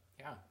that.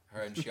 Yeah.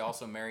 Her, and she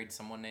also married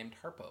someone named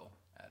Harpo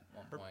at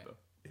one point.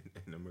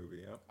 in the movie.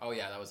 Yep. Oh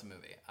yeah, that was a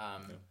movie.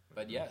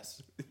 But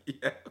yes,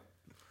 Yeah.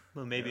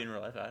 Well, maybe in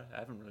real life, I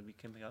haven't really been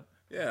coming up.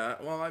 Yeah.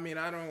 Well, I mean,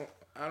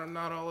 I'm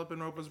not all up in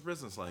Oprah's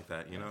business like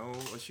that. You know,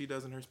 what she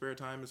does in her spare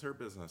time is her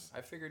business. I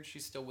figured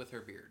she's still with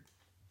her beard.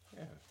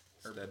 Yeah.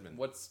 Stedman.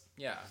 What's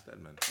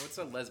Stedman? What's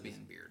a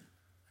lesbian beard?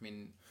 I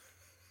mean,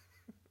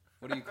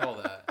 what do you call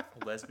that?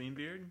 A lesbian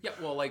beard? Yeah,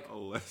 well, like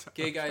Oh,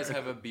 gay guys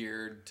have a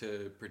beard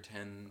to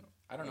pretend.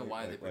 I don't know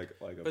why they,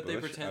 like a but they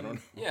bush? I pretend. don't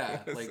know. Yeah,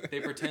 like they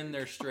pretend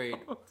they're straight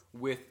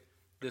with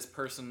this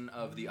person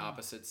of the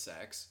opposite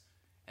sex,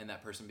 and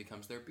that person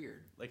becomes their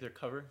beard. Like their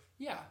cover?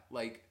 Yeah,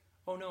 like,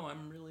 oh no,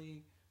 I'm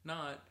really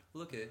not.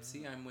 Look at,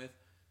 see, I'm with.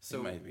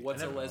 So might be.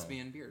 what's I a never know.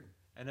 lesbian beard?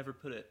 I never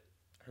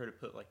heard it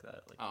put like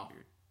that, like Oh. a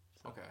beard.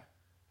 Okay.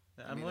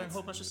 I'm mean, learning a that's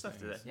whole bunch of new stuff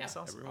things. today. Yeah, That's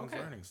awesome. Everyone's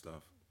Okay. learning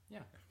stuff. Yeah.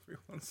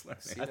 Everyone's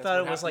learning. See, I that's thought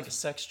what it was like a happens.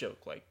 sex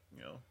joke, like,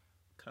 you know,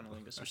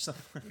 cunnilingus or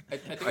something. I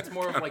think it's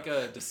more of like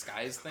a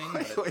disguise thing.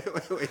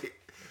 But Wait.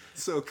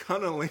 So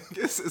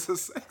cunnilingus is a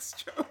sex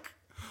joke?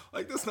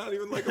 Like, that's not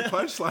even like a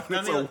punchline.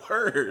 It's mean, a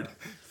word.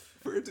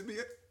 For it to be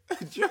a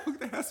joke,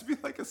 there has to be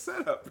like a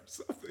setup or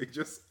something.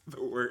 Just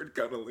the word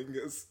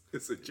cunnilingus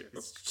is a joke.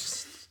 It's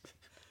just...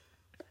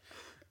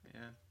 Yeah.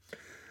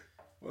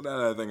 Well, now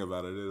that I think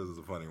about it, it is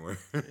a funny word.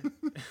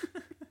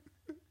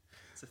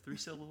 It's a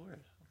 3-syllable word.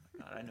 Oh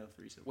my god, I know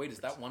 3 syllables. wait, is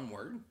that one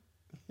word?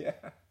 Yeah.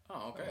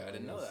 Oh, okay. I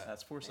didn't know that.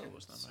 That's 4 Man,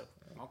 syllables now. so-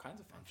 all kinds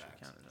of fun facts.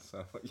 Counted up.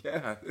 So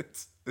yeah,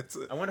 it's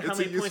a. I wonder how it's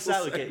a many points useful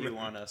that would get segment. you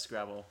on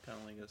Scrabble,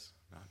 cunnilingus.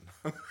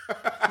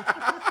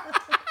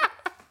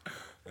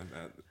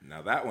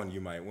 Now that one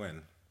you might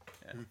win.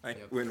 Yeah. You might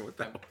Yep. win with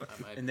that one.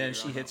 I might And then be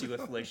she wrong hits on you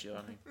with fellatio.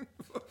 I mean,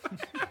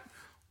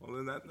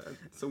 Well, then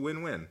that's a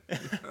win-win.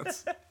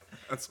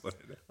 That's what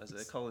it is.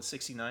 was it called a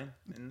 69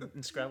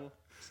 in Scrabble?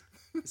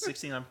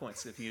 69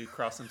 points if you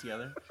cross them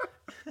together.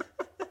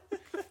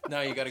 that.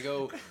 No, you got to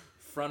go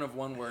front of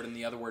one word and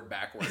the other word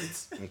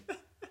backwards.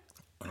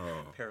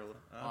 Oh. Parallel.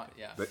 Oh,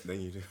 Yeah. Then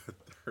you do a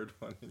third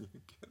one and you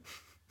get.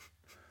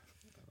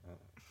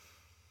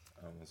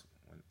 I almost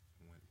went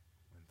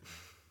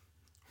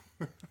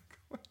there.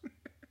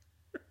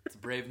 It's a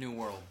brave new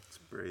world. It's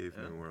Brave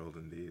New World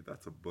indeed.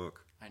 That's a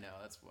book. I know.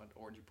 That's what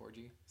Orgy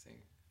Porgy. See,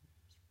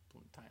 just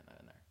tying that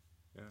in there.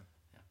 Yeah.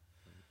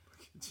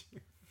 Look at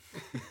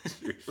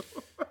you.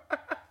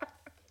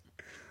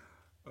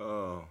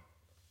 Oh.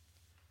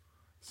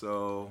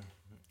 So,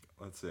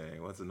 let's see.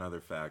 What's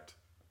another fact?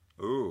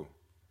 Ooh,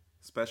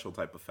 special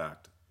type of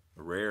fact.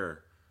 A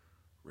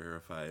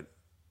rarefied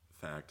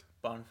fact.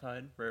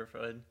 Bonafide,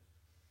 rarefied,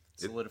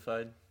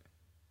 solidified,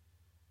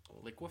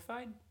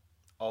 Liquefied?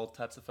 all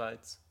types of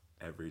fights.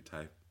 Every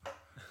type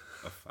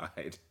of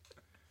fight.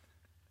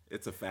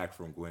 It's a fact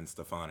from Gwen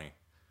Stefani.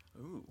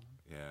 Ooh.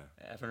 Yeah.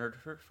 I haven't heard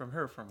from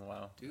her for a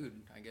while.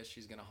 Dude, I guess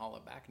she's going to haul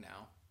it back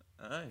now.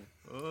 Aye.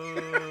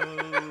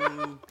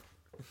 Oh.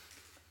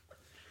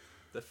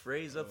 The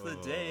phrase of the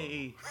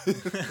day.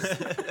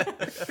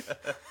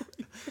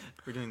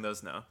 We're doing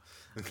those now.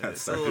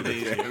 That's It's a little bit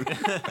easier.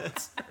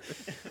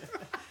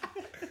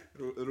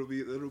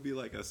 It'll be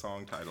like a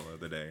song title of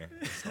the day.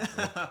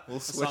 We'll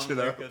song switch it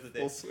lyric up. of the day.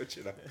 We'll switch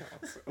it up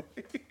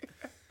constantly.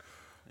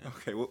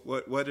 Okay,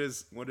 what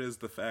is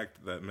the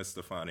fact that Miss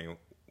Stefani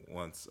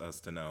wants us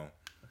to know?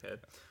 Okay.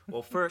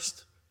 Well,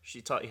 first,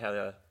 she taught you how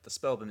to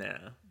spell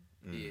banana.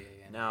 Yeah.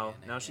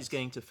 Now she's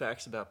getting to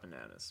facts about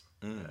bananas.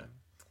 Okay.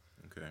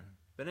 Okay.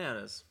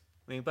 Bananas,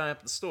 when you buy them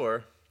at the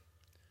store,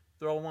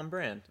 they're all one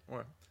brand.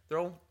 Or they're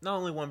all not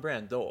only one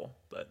brand, Dole,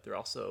 but they're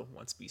also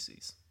one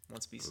species.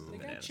 One species of They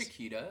got bananas.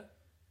 Chiquita.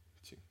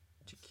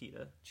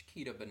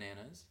 Chiquita.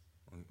 Bananas.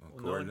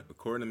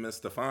 According to Miss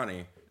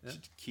Stefani,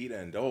 Chiquita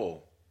and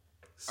Dole,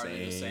 Are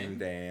they the same?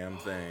 damn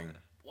thing.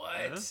 What?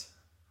 Yeah. It's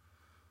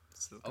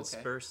the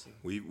conspiracy.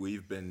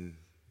 We've been,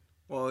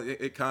 well,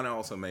 it kind of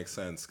also makes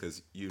sense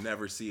because you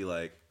never see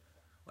like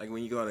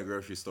when you go in the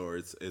grocery store,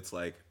 it's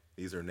like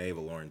these are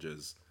navel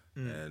oranges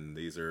and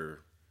these are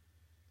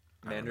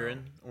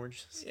Mandarin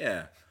oranges.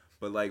 yeah,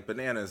 but like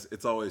bananas,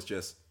 it's always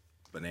just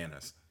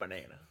bananas.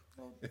 Banana.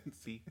 It's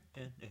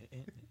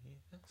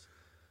B-N-A-N-A-S.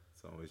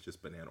 always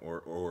just banana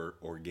or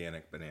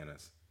organic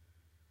bananas.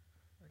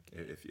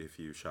 If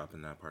you shop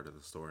in that part of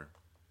the store,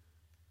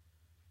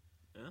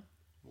 Yeah.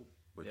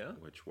 which, Yeah.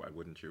 which why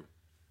wouldn't you?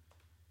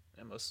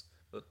 And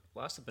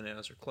lots of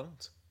bananas are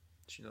clones.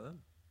 Did you know that?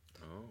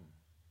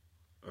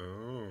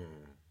 Oh,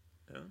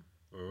 Yeah.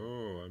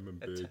 I'm a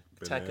big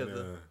Attack of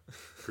banana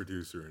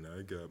producer, and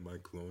I got my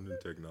cloning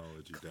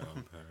technology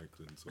down packed,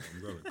 and so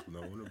I'm gonna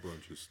clone a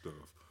bunch of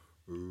stuff.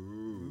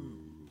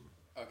 Ooh.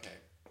 Okay,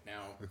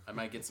 now I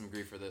might get some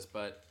grief for this,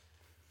 but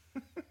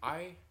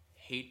I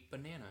hate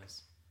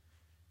bananas.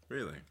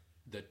 Really?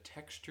 The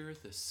texture,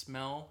 the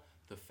smell,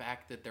 the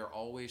fact that they're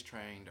always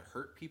trying to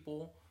hurt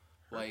people.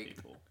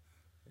 People.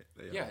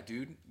 They Yeah, are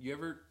dude.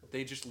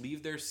 They just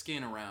leave their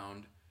skin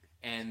around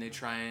and they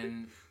try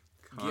and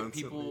get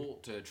Constantly. people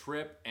to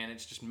trip and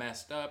it's just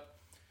messed up.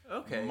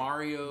 Okay.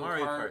 Mario Kart,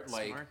 Kart's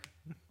like, smart.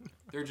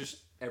 they're just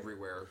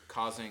everywhere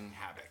causing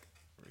havoc.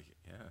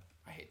 Yeah,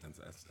 I hate them.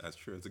 that's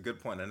true. It's a good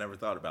point. I never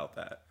thought about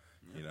that.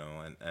 You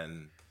know,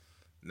 and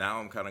now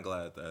I'm kind of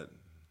glad that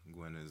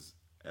Gwen is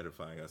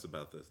edifying us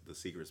about the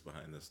secrets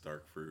behind this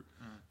dark fruit.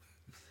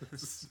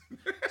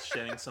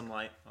 Shedding some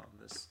light on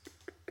this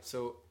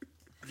So,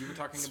 you were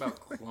talking about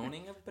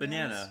cloning of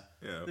bananas?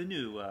 banana. Yeah. The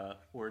new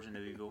origin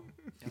of evil.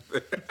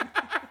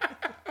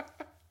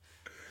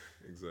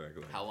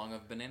 Exactly. How long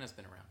have bananas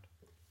been around?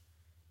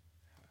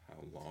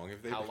 How long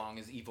have they? How been? long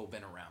has evil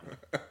been around?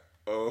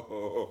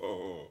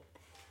 Oh,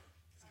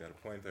 he's got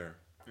a point there.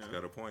 He's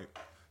got a point.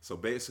 So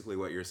basically,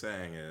 what you're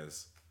saying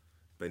is,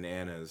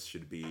 bananas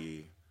should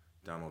be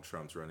Donald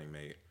Trump's running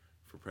mate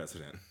for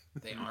president.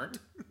 They aren't?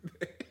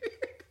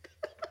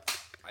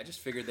 I just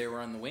figured they were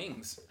on the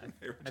wings.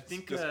 They were I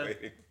think just I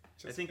waiting.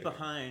 think waiting.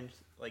 behind,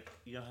 like,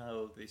 you know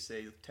how they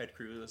say Ted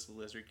Cruz is the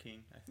Lizard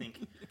King? I think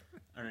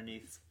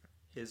underneath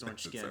his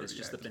orange skin already is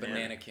just the accurate. banana.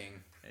 Banana King.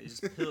 And he's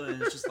just peeling,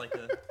 and it's just like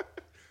a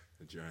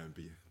A giant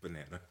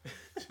banana.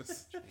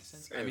 Just Makes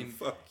sense. I saying, mean,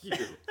 fuck you.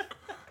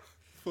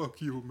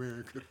 Fuck you,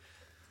 America.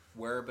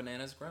 where are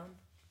bananas grown?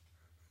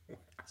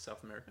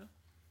 South America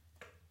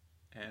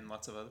and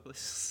lots of other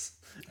places.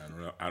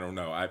 I don't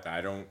know.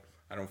 I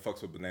don't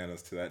fucks with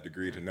bananas to that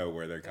degree to know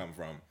where they come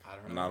from. I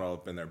don't I'm know. not all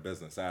up in their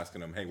business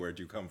asking them, hey, where'd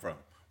you come from?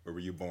 Where were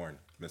you born,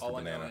 Mr. All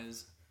Banana?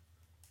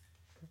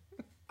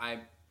 I know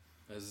is,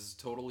 this is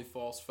totally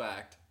false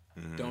fact.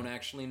 Don't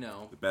actually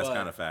know. The best but-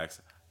 kind of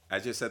facts. I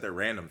just said they're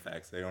random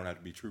facts. They don't have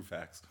to be true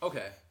facts.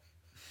 Okay.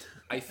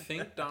 I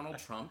think Donald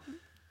Trump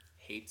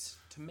hates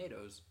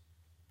tomatoes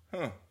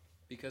Huh.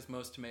 because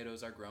most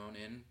tomatoes are grown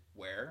in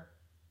where?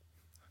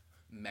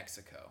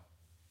 Mexico.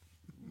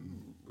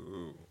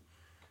 Ooh.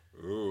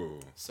 Ooh.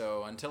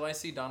 So until I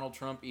see Donald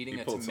Trump eating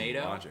You a pulled some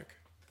tomato, logic.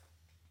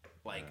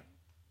 like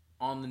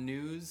on the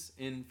news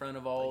in front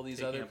of all Like these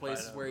taking other a bite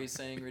places out where of he's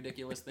saying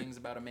ridiculous things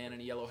about a man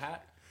in a yellow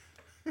hat,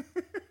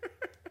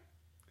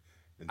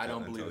 I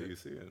don't believe until it. you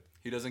see it.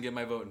 he doesn't get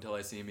my vote until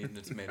I see him eating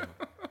a tomato.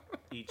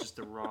 Eat just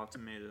a raw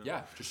tomato.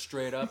 Yeah, just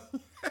straight up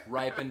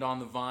ripened on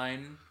the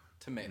vine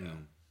tomato.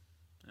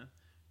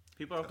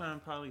 People are kind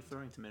of probably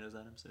throwing tomatoes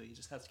at him, so he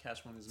just has to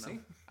catch one in his See,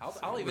 mouth.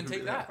 I'll even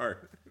take that.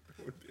 Hard.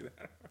 It wouldn't be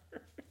that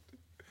hard.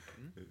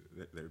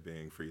 They're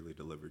being freely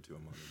delivered to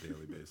him on a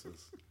daily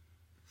basis.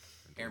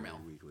 Airmail.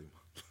 Weekly.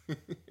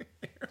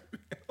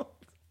 Airmail.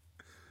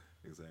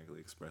 Exactly.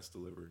 Express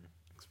delivery.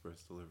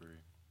 Express delivery.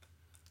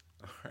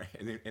 All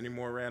right. Any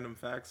more random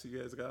facts you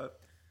guys got?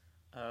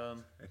 I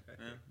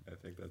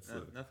think that's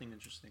it. Nothing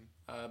interesting.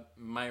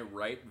 My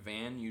right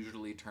van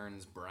usually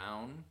turns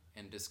brown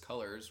and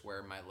discolors,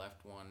 where my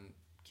left one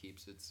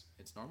keeps its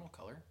normal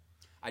color.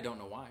 I don't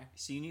know why.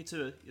 So you need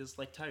to, it's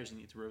like tires, you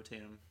need to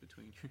rotate them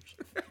between your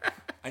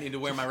I need to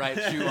wear my right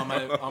shoe on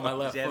my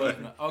left Yeah, foot.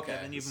 but- Okay.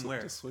 haven't even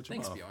wear. Just switch 'em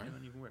Thanks, off. Bjorn.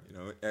 Haven't even wear. You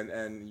know,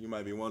 and you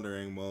might be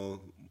wondering,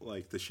 well,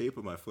 like the shape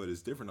of my foot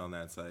is different on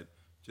that side.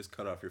 Just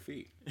cut off your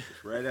feet,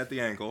 just right at the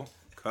ankle.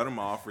 Cut them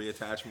off,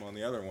 reattach them on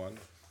the other one.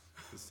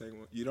 Just take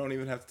one. You don't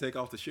even have to take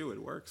off the shoe.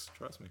 It works.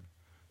 Trust me.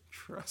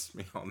 Trust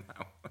me on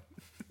that one.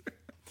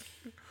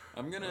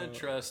 I'm gonna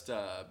trust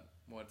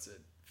what's it?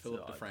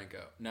 Philip odd.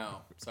 DeFranco. No,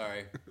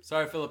 sorry,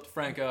 Philip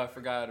DeFranco. I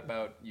forgot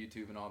about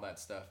YouTube and all that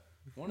stuff.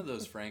 One of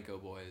those Franco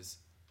boys.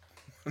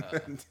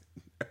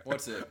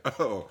 What's it?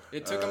 Oh,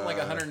 It took him like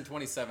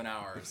 127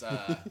 hours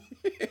to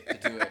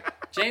do it.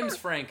 James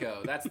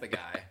Franco, that's the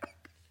guy.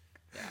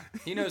 Yeah,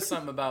 he knows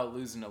something about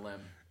losing a limb.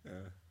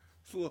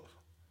 it's a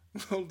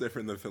little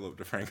different than Philip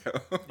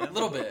DeFranco. A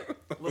little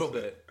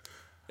bit.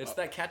 It's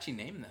that catchy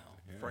name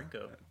though. Yeah.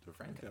 Franco.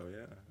 DeFranco,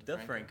 yeah. The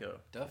Franco.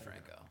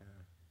 DeFranco.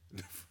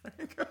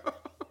 DeFranco.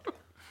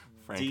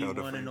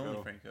 D1 and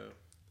only Franco.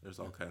 There's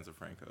all kinds of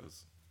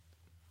Francos.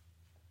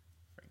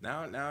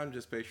 Now I'm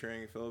just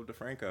picturing Philip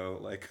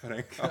DeFranco like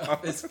cutting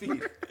off His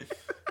feet.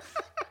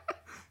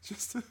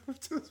 just to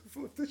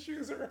flip the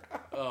shoes around.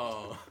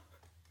 Oh.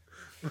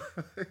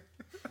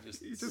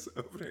 He's just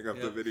opening up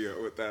Yeah. the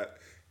video with that.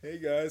 Hey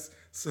guys,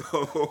 so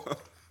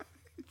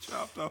I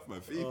chopped off my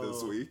feet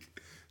this week.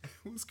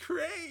 It was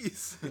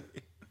crazy.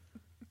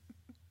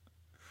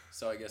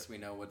 So I guess we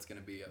know what's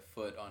gonna be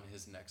afoot on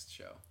his next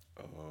show.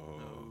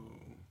 Oh.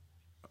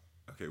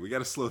 Okay, we got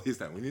to slow these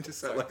down. We need to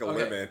set Sorry. like a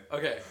Okay, limit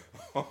Okay.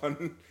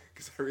 on,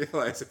 because I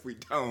realize if we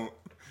don't,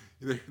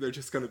 they're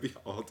just gonna be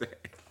all day,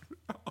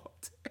 all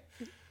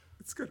day.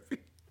 It's gonna be,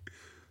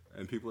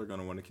 and people are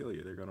gonna want to kill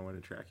you. They're gonna want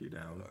to track you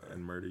down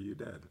and murder you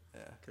dead.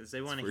 Because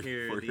they want to For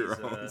hear these.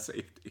 your own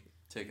safety.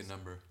 Take a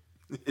number.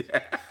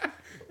 Yeah,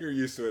 you're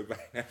used to it by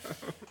now.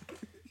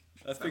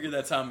 I figured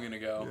that's how I'm gonna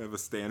go. You have a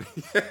standing.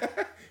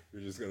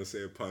 You're just gonna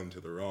say a pun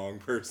to the wrong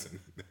person.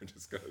 They're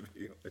just gonna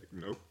be like,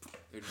 nope.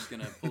 They're just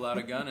gonna pull out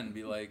a gun and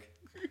be like,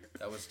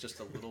 "That was just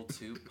a little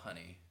too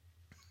punny."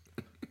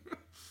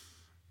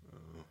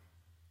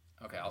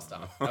 Okay, I'll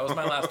stop. That was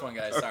my last one,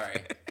 guys.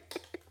 Sorry.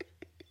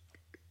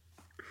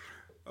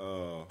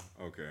 Oh,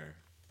 okay.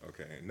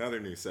 Another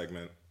new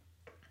segment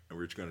that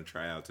we're just gonna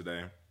try out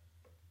today.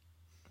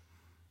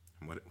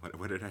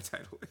 What did I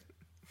title it?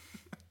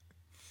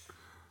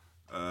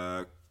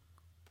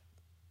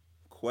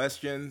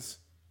 Questions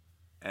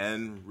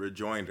and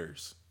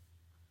rejoinders.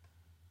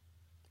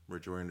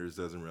 rejoinders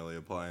doesn't really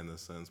apply in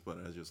this sense, but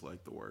I just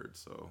like the word,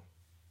 so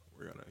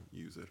we're gonna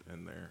use it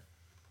in there.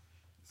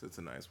 So it's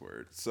a nice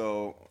word.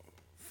 So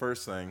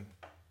first thing,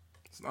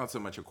 it's not so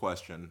much a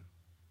question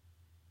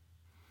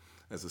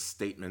as a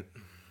statement,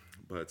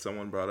 but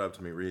someone brought up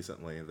to me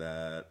recently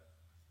that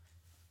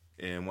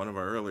in one of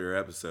our earlier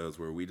episodes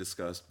where we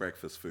discussed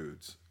breakfast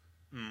foods,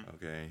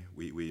 okay,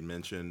 we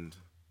mentioned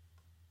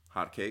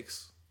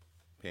hotcakes,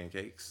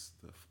 pancakes,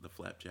 the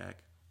flapjack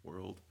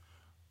world,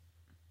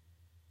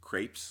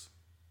 crepes,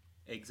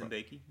 Eggs and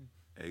bacon.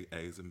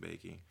 eggs and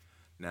bacon.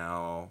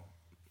 Now,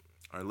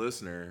 our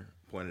listener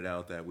pointed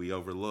out that we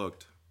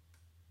overlooked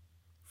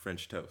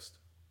French toast.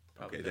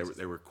 Probably Okay,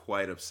 they were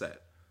quite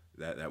upset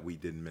that we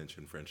didn't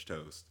mention French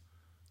toast,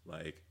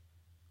 like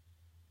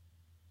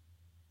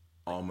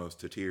almost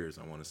to tears.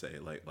 I want to say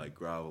like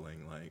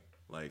groveling,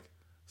 like.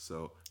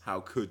 So how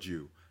could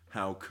you?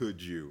 How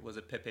could you? Was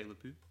it Pepe Le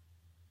Pew?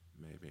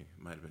 Maybe. It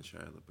might have been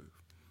Shia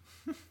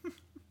LaBeouf.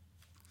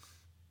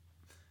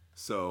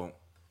 So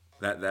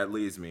that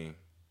leads me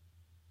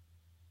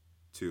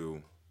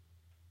to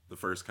the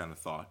first kind of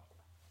thought,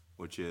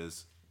 which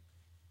is,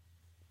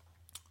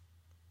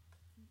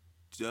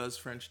 does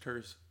French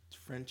toast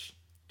French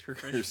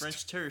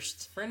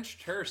toast. French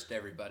toast,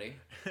 everybody.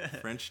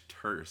 French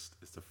toast.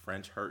 It's the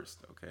French hearse,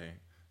 okay?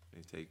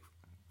 They take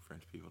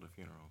French people to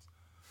funerals.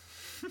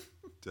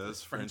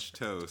 Does French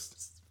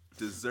toast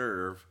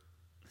deserve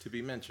to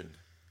be mentioned?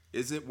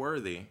 Is it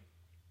worthy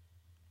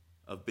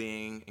of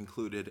being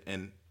included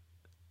in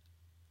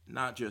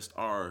not just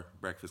our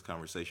breakfast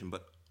conversation,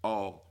 but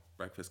all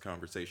breakfast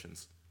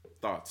conversations?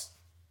 Thoughts?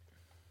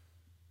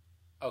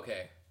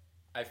 Okay.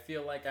 I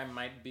feel like I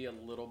might be a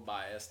little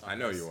biased on I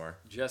know this you are.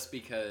 just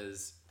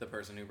because the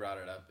person who brought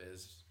it up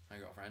is my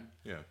girlfriend.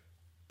 Yeah.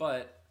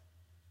 But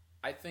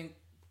I think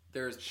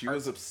She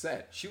was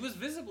upset. She was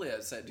visibly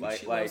upset, dude. Like-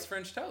 She like- loves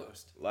French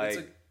toast.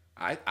 Like,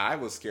 I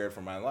was scared for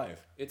my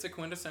life. It's a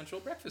quintessential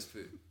breakfast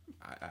food.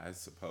 I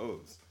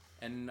suppose.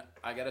 And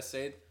I gotta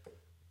say,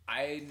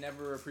 I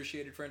never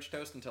appreciated French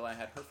toast until I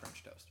had her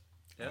French toast.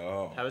 Yeah.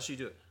 Oh. How does she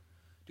do it?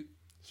 Dude,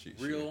 She-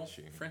 real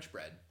she- French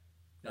bread.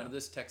 None of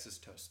this Texas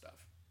toast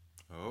stuff.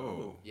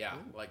 Oh. Yeah,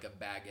 like a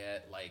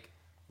baguette, like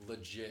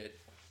legit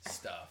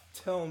stuff.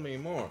 Tell me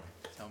more.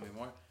 Tell me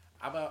more.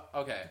 How about,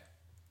 okay.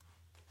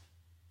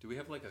 Do we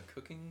have like a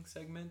cooking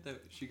segment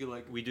that she could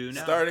like... We do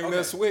now. Starting Okay.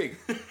 this week.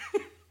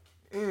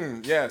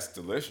 Yes,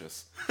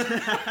 delicious.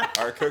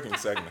 Our cooking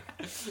segment.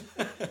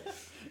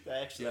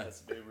 Actually, Yeah. that's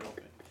a very real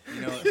thing.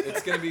 You know,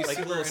 it's going to be Like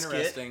a super little skit?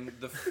 interesting.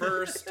 The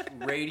first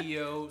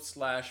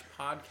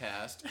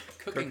radio/podcast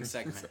cooking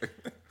segment.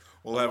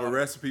 We'll have a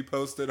recipe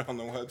posted on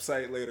the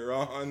website later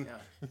on.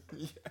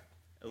 Yeah.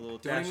 A little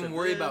Don't dash even of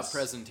worry about this.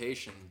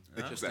 presentation.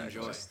 Just Exactly.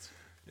 enjoy.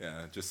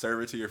 Yeah, just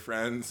serve it to your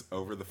friends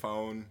over the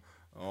phone,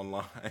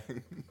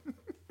 online.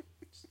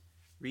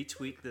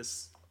 Retweet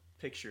this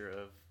picture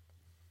of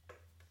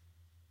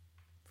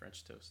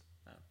French toast.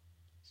 Oh.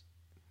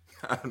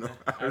 I don't know.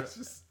 I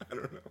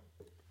don't know.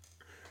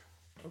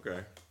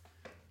 Okay.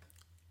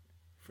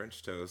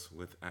 French toast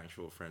with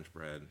actual French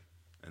bread,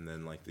 and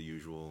then like the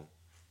usual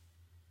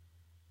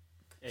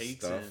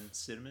Eggs stuff. and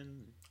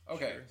cinnamon.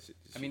 Okay.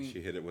 I mean,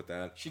 she hit it with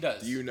that. she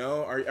does. Do you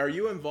know? Are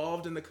you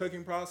involved in the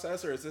cooking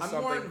process, or is this I'm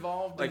something more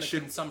involved like in the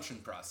should? consumption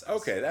process.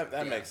 Okay, that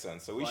Yeah. makes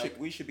sense. So Like-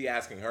 we should be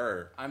asking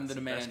her. I'm the the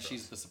demand, best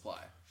she's the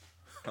supply.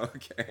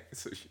 Okay,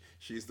 so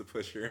she's the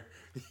pusher,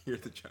 you're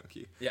the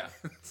junkie. Yeah.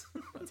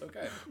 That's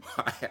okay.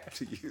 I had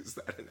to use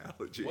that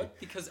analogy. What?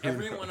 Because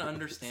everyone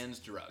understands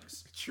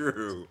drugs.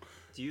 True.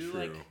 Do you True.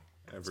 like?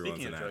 Everyone's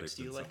Speaking an of drugs, addict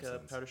do you in like some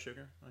sense. powdered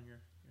sugar on your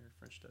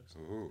French toast?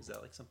 Ooh. Is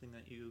that like something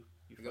that you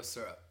We go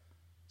syrup.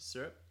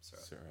 syrup?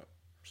 Syrup.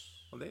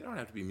 Well, they don't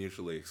have to be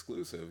mutually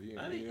exclusive. You,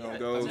 I mean, you yeah, don't I've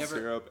go never-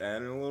 syrup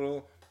and a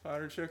little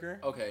powdered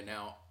sugar. Okay,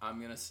 now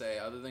I'm gonna say,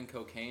 other than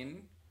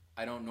cocaine,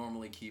 I don't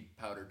normally keep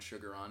powdered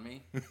sugar on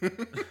me.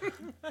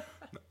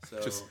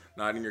 So Just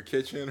not in your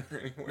kitchen or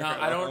anywhere. no, at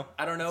I all? don't.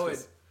 I don't know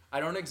Just- it. I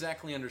don't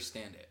exactly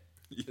understand it.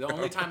 Yeah. The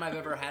only time I've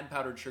ever had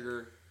powdered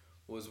sugar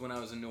was when I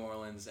was in New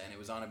Orleans, and it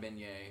was on a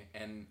beignet,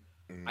 and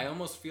I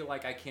almost feel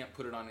like I can't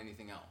put it on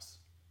anything else.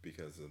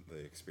 Because of the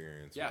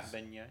experience. Yeah. was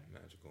Beignet.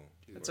 magical.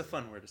 That's a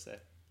fun word to say.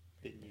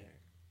 Beignet.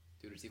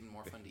 Dude, it's even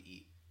more fun to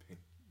eat.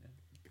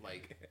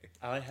 Like,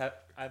 I'm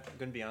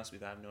gonna be honest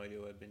with you. I have no idea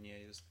what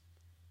beignet is.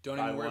 don't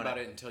I even worry want about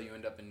it. it until you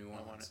end up in New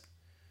I want Orleans.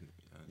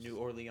 New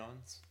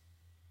Orleans.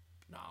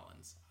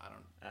 Nolans. I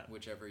don't. Ah.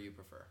 Whichever you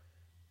prefer.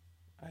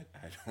 I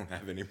don't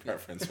have any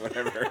preference,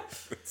 whatever.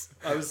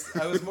 I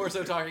was more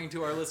so talking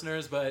to our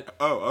listeners, but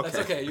Oh, okay.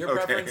 that's okay. Your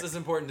Okay. preference is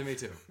important to me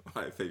too.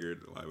 I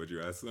figured, why would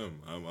you ask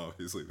them? I'm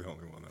obviously the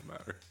only one that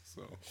matters.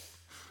 So,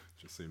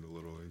 just seemed a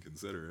little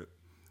inconsiderate.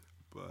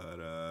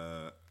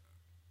 But,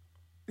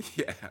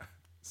 yeah.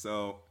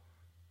 So,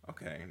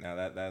 okay. Now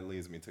that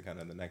leads me to kind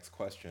of the next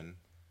question.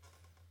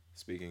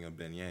 Speaking of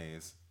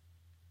beignets.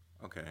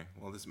 Okay.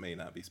 Well, this may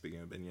not be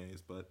speaking of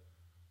beignets, but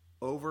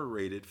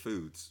overrated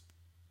foods.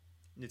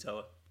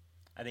 Nutella.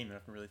 I didn't even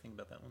have to really think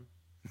about that one.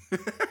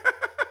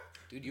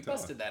 Dude, you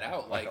busted that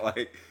out. Like,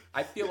 Like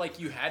I feel like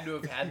you had to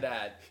have had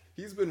that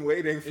He's been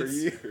waiting for It's-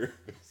 years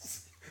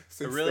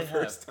since really the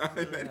first have.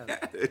 time Really it have.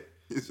 had it.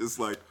 He's just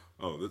like,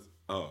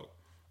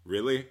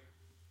 really?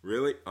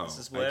 Oh, This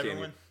is I what can't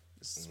everyone.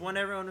 This is what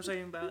everyone was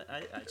saying about.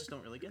 I just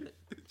don't really get it.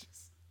 even-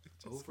 just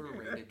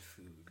Overrated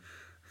food.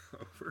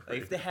 overrated.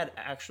 Like if they had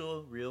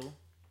actual, real,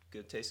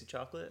 good tasting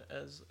chocolate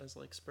as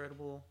like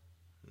spreadable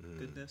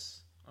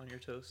goodness on your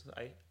toast,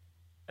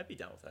 I'd be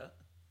down with that.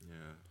 Yeah.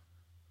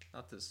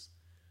 Not this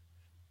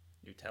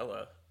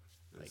Nutella,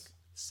 like This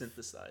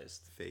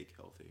synthesized. fake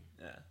healthy.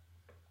 Yeah.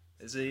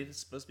 Is it even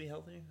supposed to be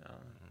healthy? I don't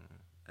know.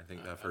 I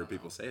think I've I heard don't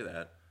people know. say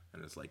that,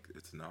 and it's like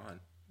it's not.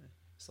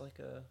 It's like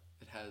a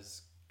It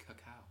has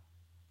cacao.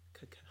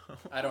 cacao.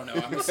 I don't know.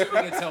 I'm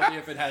assuming it's healthy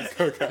if it has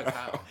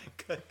cacao.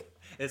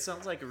 It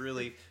sounds like a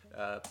really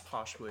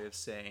posh way of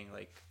saying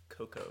like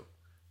cocoa,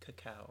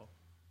 cacao.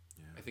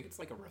 I think it's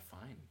like a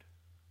refined,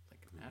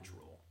 like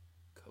natural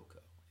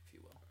cocoa, if you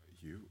will.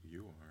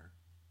 You are.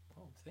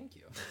 Oh, thank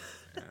you.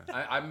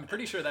 Yeah. I'm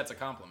pretty sure that's a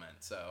compliment.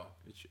 So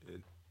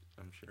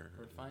I'm sure. it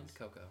refined is.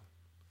 cocoa.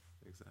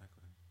 Exactly.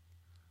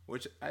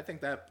 Which I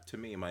think that to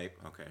me might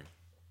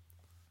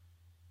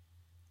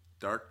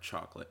dark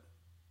chocolate.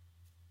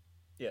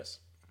 Yes.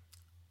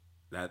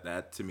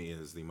 That to me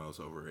is the most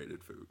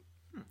overrated food.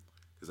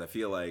 Because I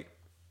feel like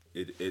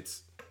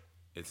it's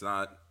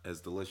not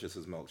as delicious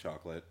as milk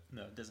chocolate.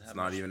 No, it doesn't have It's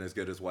not much. even as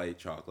good as white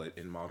chocolate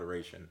in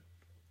moderation.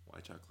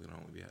 White chocolate can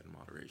only be had in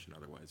moderation.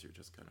 Otherwise, you're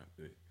just kind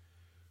of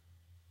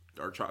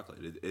dark chocolate.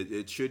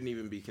 It shouldn't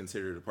even be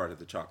considered a part of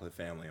the chocolate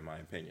family, in my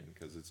opinion,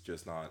 because it's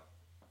just not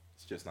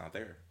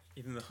there.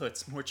 Even though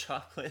it's more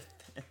chocolate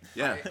than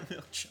Yeah.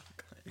 milk chocolate.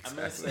 I'm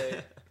gonna Exactly.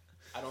 say,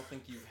 I don't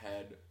think you've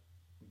had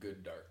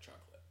good dark chocolate.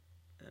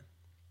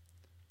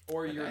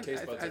 Or your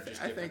taste buds are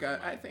just different. than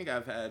I mine. think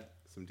I've had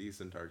some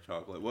decent dark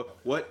chocolate.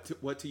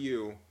 What to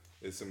you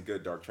is some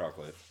good dark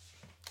chocolate?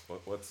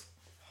 What's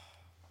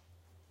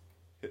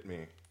hit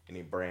me?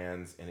 Any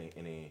brands?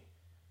 Any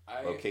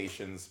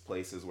locations,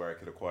 places where I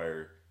could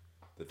acquire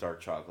the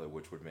dark chocolate,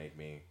 which would make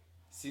me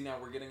See, now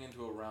we're getting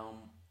into a realm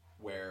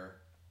where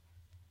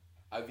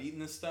I've eaten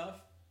this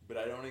stuff, but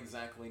I don't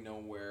exactly know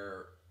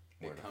where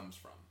Where it to- comes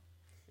from.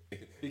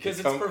 Because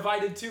It it's come-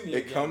 provided to me. It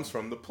again. comes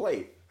from the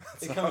plate.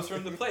 It comes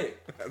from the plate.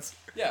 That's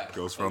Yeah.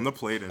 goes from the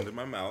plate into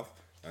my mouth.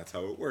 That's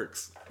how it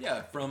works.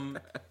 Yeah, from,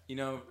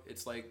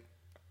 it's like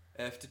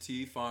F to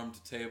T, farm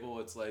to table.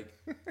 It's like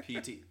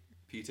P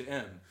to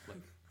M, like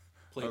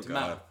plate Oh to god.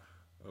 mouth.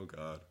 Oh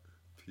god.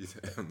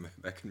 PTM.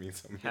 That could mean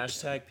something.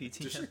 Hashtag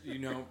PTM.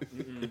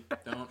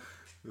 Just, don't.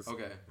 This-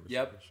 Okay. I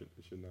Yep.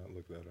 should not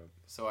look that up.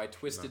 So I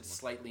twisted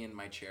slightly in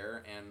my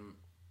chair, and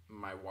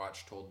my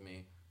watch told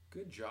me,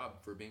 "Good job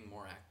for being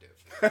more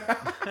active."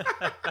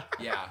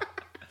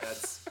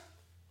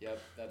 Yeah,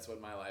 that's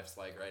what my life's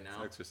like right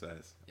now.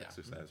 Exercise. Yeah.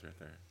 Exercise right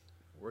there.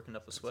 Working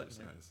up a sweat.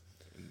 here. Exercise.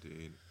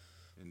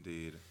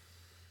 Indeed.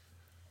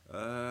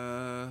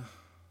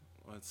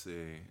 Let's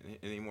see.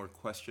 Any more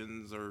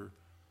questions or?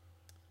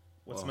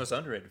 What's Well- the most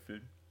underrated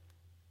food?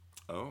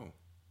 Oh,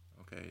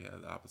 okay. Yeah,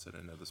 the opposite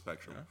end of the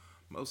spectrum. Yeah.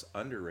 Most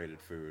underrated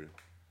food.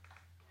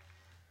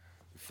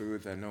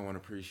 Food that no one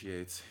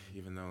appreciates,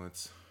 even though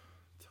it's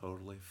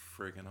totally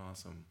friggin'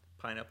 awesome.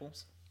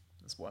 Pineapples.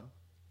 That's one.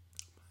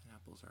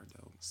 Pineapples are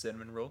dope.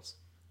 Cinnamon rolls.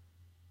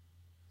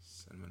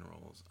 Cinnamon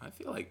rolls. I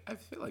feel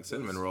like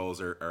cinnamon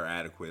rolls are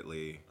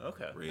adequately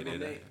Okay. I rated.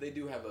 mean, they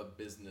do have a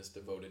business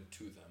devoted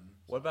to them.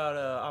 What about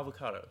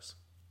avocados?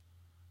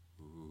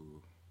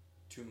 Ooh.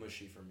 Too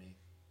mushy for me.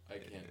 I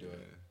can't do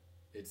it.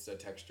 It's a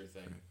texture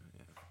thing.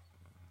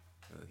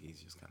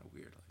 He's just kind of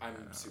weird. Like that. I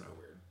I'm don't super know.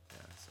 weird.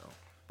 Yeah. So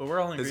But we're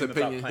all in his agreement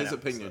opinion. about His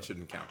pineapples, opinion though.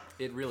 shouldn't count.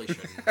 It really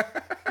shouldn't.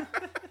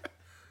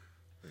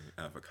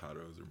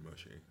 Avocados are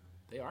mushy.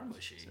 They are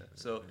mushy.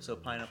 So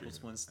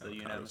pineapples wins the Avocados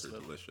unanimous are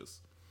vote. delicious.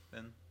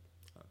 Then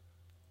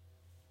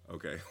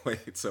Okay,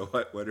 wait. So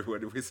what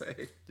did we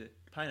say?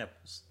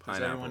 pineapples. Does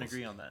everyone Pineapples.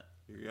 agree on that?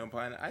 You're on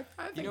pineapple.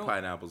 I think know,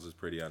 pineapples is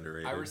pretty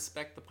underrated. I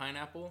respect the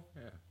pineapple.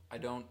 Yeah. I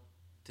don't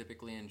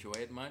typically enjoy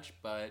it much,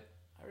 but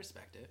I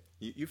respect it.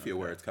 You feel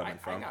where it's coming I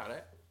from. got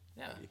it.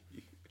 Yeah.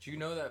 Do you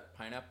know that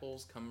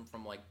pineapples come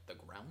from like the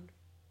ground?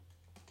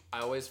 I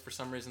always, for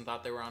some reason,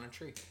 thought they were on a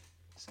tree.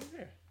 So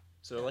there.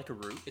 So like a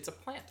root. It's a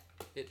plant.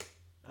 It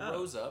Oh.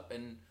 grows up,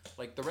 and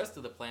like the rest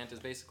of the plant is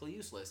basically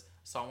useless.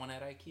 Saw one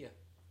at IKEA.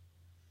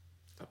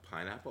 A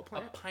pineapple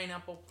plant? A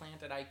pineapple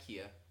plant at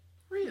IKEA.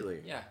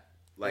 Really? Yeah.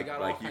 Like They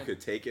got all you kind-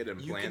 could take it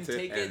and You plant can it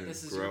take and it.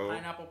 This is grow. your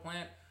pineapple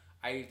plant.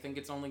 I think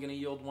it's only going to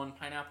yield one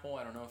pineapple.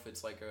 I don't know if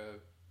it's like a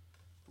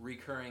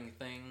recurring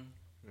thing.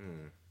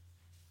 Hmm.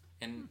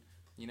 And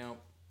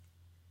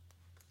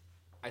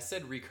I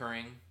said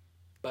recurring,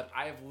 but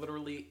I have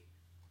literally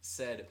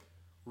said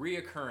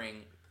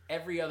reoccurring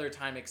every other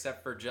time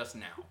except for just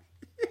now.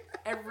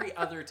 Every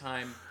other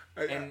time.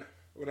 And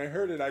When I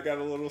heard it, I got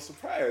a little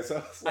surprised. I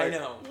was I like,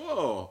 know.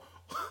 Whoa,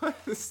 what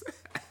is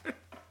that?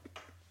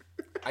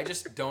 I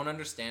just don't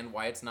understand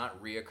why it's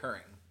not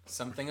reoccurring.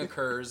 Something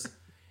occurs,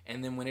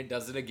 and then when it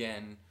does it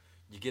again,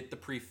 you get the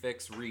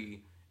prefix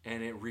re,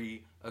 and it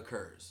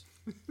reoccurs.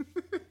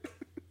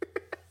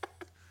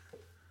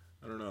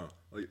 I don't know.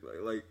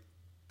 Like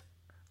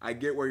I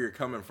get where you're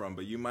coming from,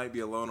 but you might be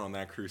alone on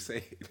that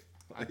crusade.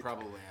 I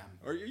probably am.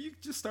 Or you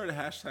just start a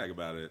hashtag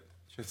about it.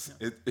 Just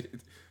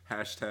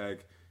hashtag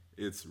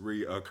it's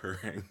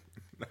reoccurring,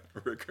 not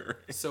recurring.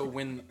 So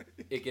when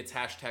it gets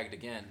hashtagged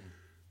again,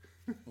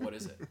 what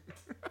is it?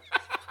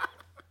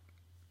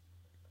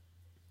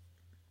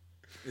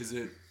 Is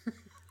it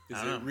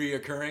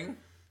reoccurring?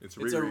 It's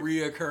It's a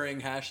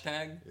reoccurring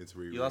hashtag. It's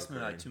You lost me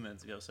like 2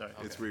 minutes ago. Sorry.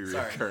 It's Sorry.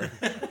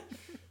 reoccurring.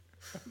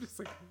 I'm just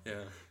like,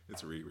 Yeah.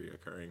 it's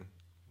reoccurring,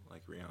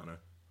 like Rihanna.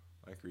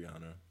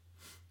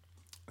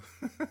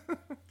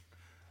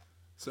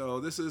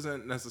 So this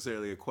isn't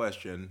necessarily a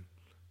question,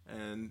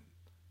 and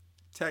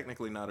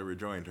technically not a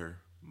rejoinder,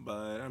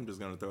 but I'm just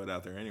gonna throw it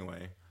out there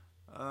anyway.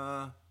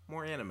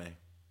 More anime.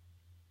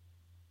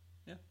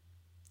 Yeah.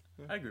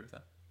 I agree with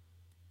that.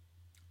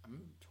 I'm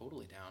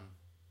totally down.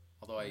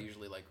 Although I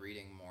usually like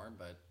reading more,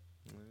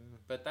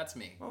 but that's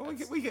me. Well,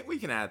 That's- we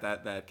can add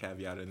that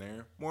caveat in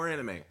there. More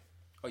anime.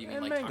 oh, you mean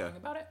and like manga. talking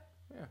about it?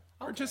 Yeah.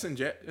 Or Okay. just in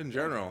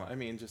general. I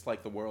mean, just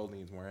like the world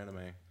needs more anime.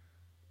 I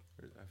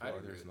feel I'd like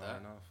agree there's with not that.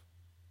 enough.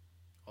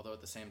 Although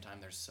at the same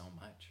time, there's so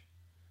much.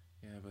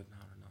 Yeah, but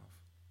not enough.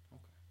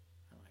 Okay,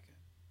 I like it.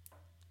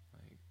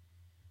 Like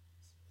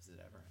Is it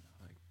ever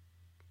enough?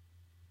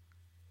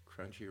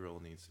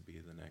 Crunchyroll needs to be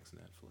the next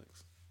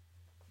Netflix.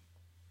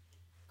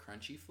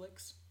 Crunchy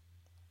flicks?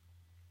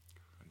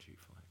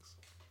 Crunchyflix.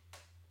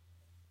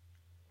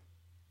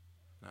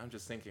 Now I'm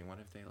just thinking, what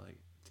if they like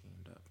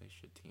teamed up? They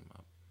should team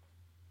up,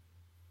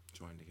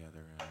 join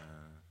together,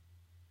 and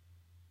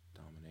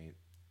dominate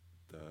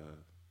the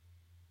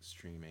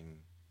streaming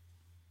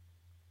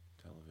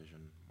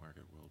television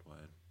market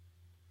worldwide.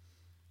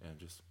 And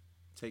just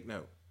take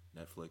note,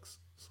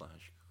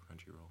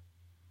 Netflix/Crunchyroll.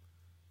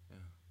 Yeah.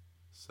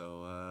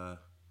 So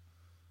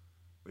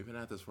we've been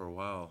at this for a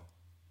while,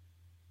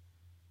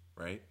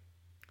 right?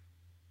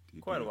 Do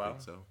you Quite a think while.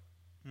 So.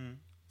 Mm.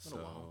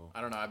 So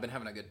I don't know. I've been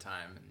having a good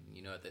time, and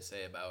you know what they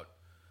say about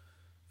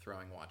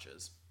throwing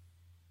watches.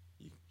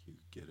 you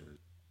get a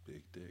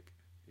big dick.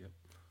 Yep.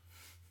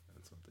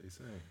 That's what they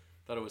say.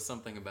 Thought it was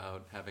something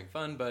about having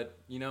fun, but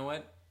you know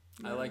what?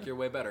 I like your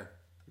way better.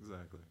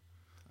 Exactly.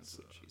 That's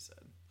what she said.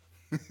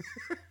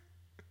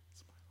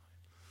 That's my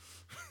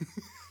line.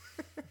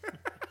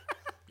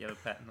 You have a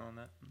patent on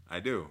that? I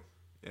do.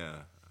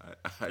 Yeah.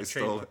 I A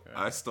stole trademark, it.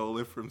 right? I stole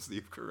it from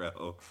Steve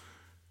Carell,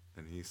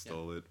 and he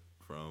stole it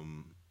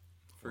from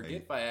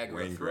Forget Wayne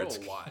Viagra, throw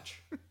Gretzky. a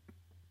watch.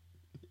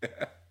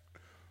 Yeah.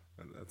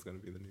 And that's gonna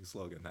be the new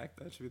slogan. That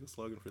should be the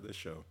slogan for this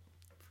show.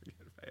 Forget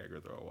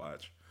Viagra, throw a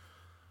watch.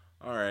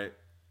 All right.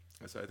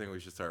 So I think we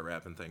should start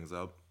wrapping things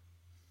up.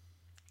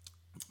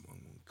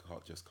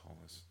 Just call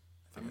us.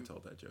 I think I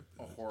told that joke.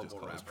 a horrible just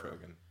call us rapper.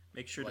 Trogan.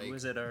 Make sure Like- to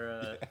visit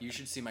our. You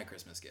should see my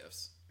Christmas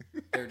gifts.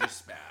 They're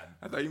just bad.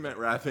 I thought you meant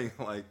rapping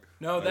like.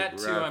 No, like that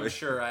too, I'm rapping.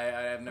 sure.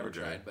 I've never Okay.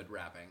 tried, but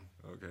rapping.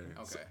 Okay.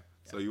 Okay.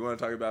 So you want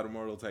to talk about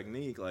Immortal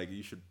Technique? Like,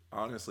 you should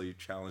honestly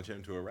challenge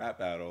him to a rap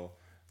battle.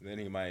 Then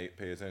he might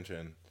pay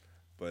attention.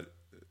 But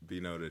be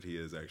noted, he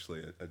is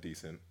actually a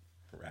decent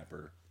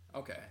rapper.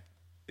 Okay.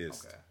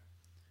 Ist. Okay.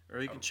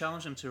 Or you can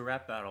challenge him to a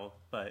rap battle,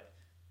 but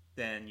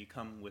then you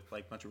come with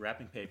like a bunch of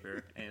wrapping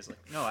paper, and it's like,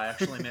 no, I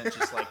actually meant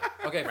just like.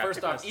 Okay, rap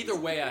first off, paper. either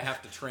way, I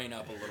have to train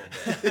up a little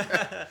bit.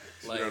 I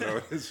Like, don't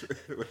know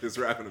what his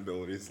rapping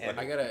abilities. And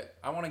Like.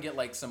 I want to get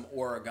like some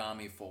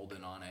origami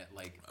folding on it.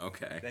 Like,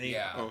 Okay. Then he,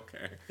 yeah.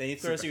 Okay. then he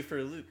throws you for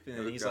a loop, and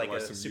Gotta he's like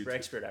watch a some super YouTube.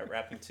 expert at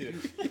rapping too.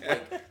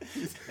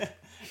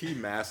 He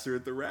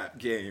mastered the rap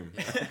game.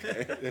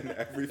 Okay? In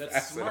every That's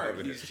facet smart. of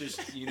it. He's just,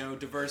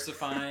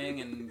 diversifying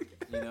and,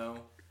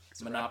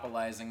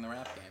 monopolizing the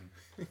rap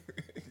game.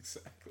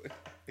 Exactly.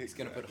 He's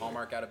going to put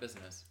Hallmark out of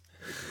business.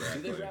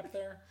 Do they rap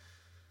there?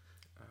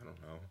 I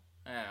don't know.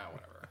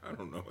 Whatever. I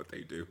don't know what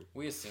they do.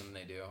 We assume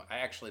they do. I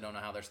actually don't know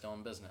how they're still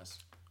in business.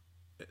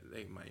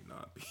 They might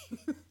not be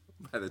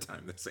by the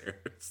time this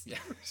airs. Yeah.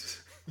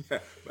 Yeah.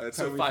 By the time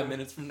So we 5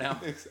 minutes from now.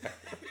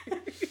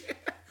 Exactly.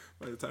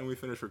 By the time we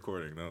finish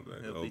recording,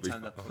 It'll be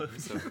time to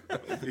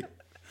upload.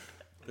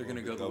 They're going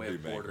to go the they'll way be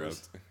of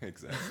Borders.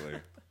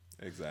 bankrupt.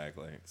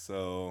 Exactly.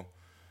 So,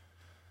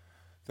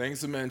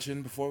 things to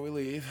mention before we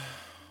leave.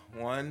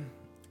 One,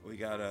 we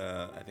got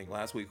I think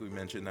last week we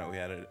mentioned that we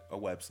had a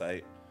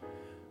website.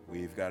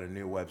 We've got a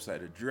new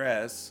website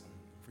address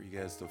for you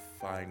guys to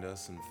find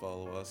us and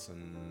follow us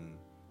and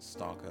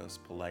stalk us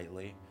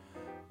politely.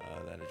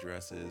 That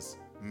address is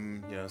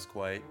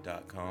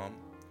yesquite.com.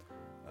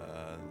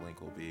 The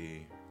link will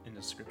be In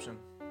the description.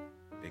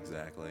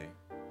 exactly.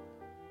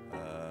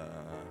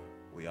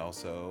 We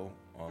also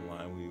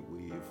online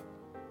we've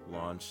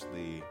launched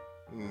the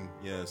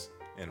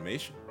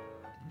animation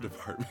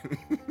department.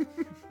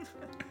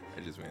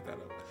 I just made that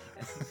up.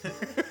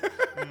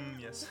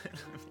 Yes.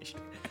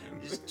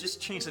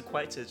 just change the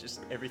quiet to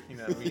just everything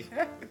that we.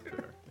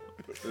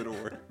 It'll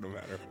work no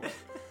matter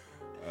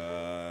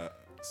what.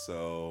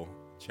 So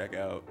check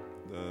out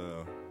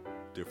the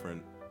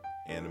different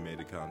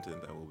animated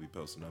content that we'll be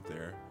posting up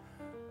there.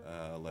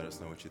 Let us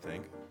know what you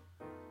think.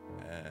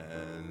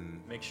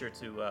 And Make sure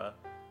to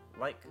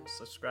like,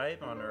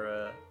 subscribe on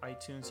our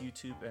iTunes,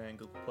 YouTube, and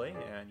Google Play,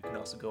 and you can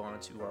also go on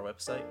to our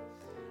website.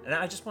 And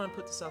I just want to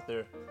put this out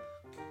there,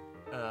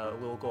 a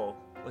little goal.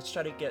 Let's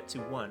try to get to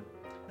 1.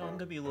 No, I'm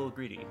gonna be a little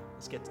greedy.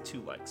 Let's get to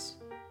 2 likes.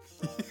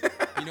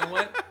 You know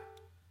what?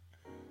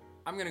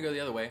 I'm gonna go the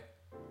other way.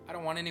 I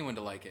don't want anyone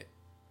to like it.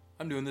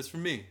 I'm doing this for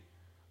me.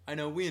 I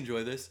know we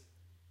enjoy this.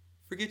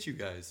 Forget you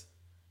guys.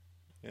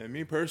 And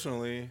me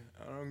personally,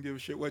 I don't give a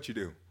shit what you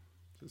do.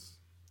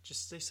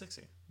 Just stay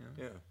sexy. You know?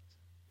 Yeah.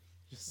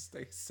 Just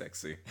stay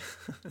sexy.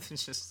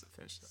 Just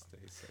finish it off.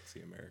 Stay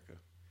sexy, America.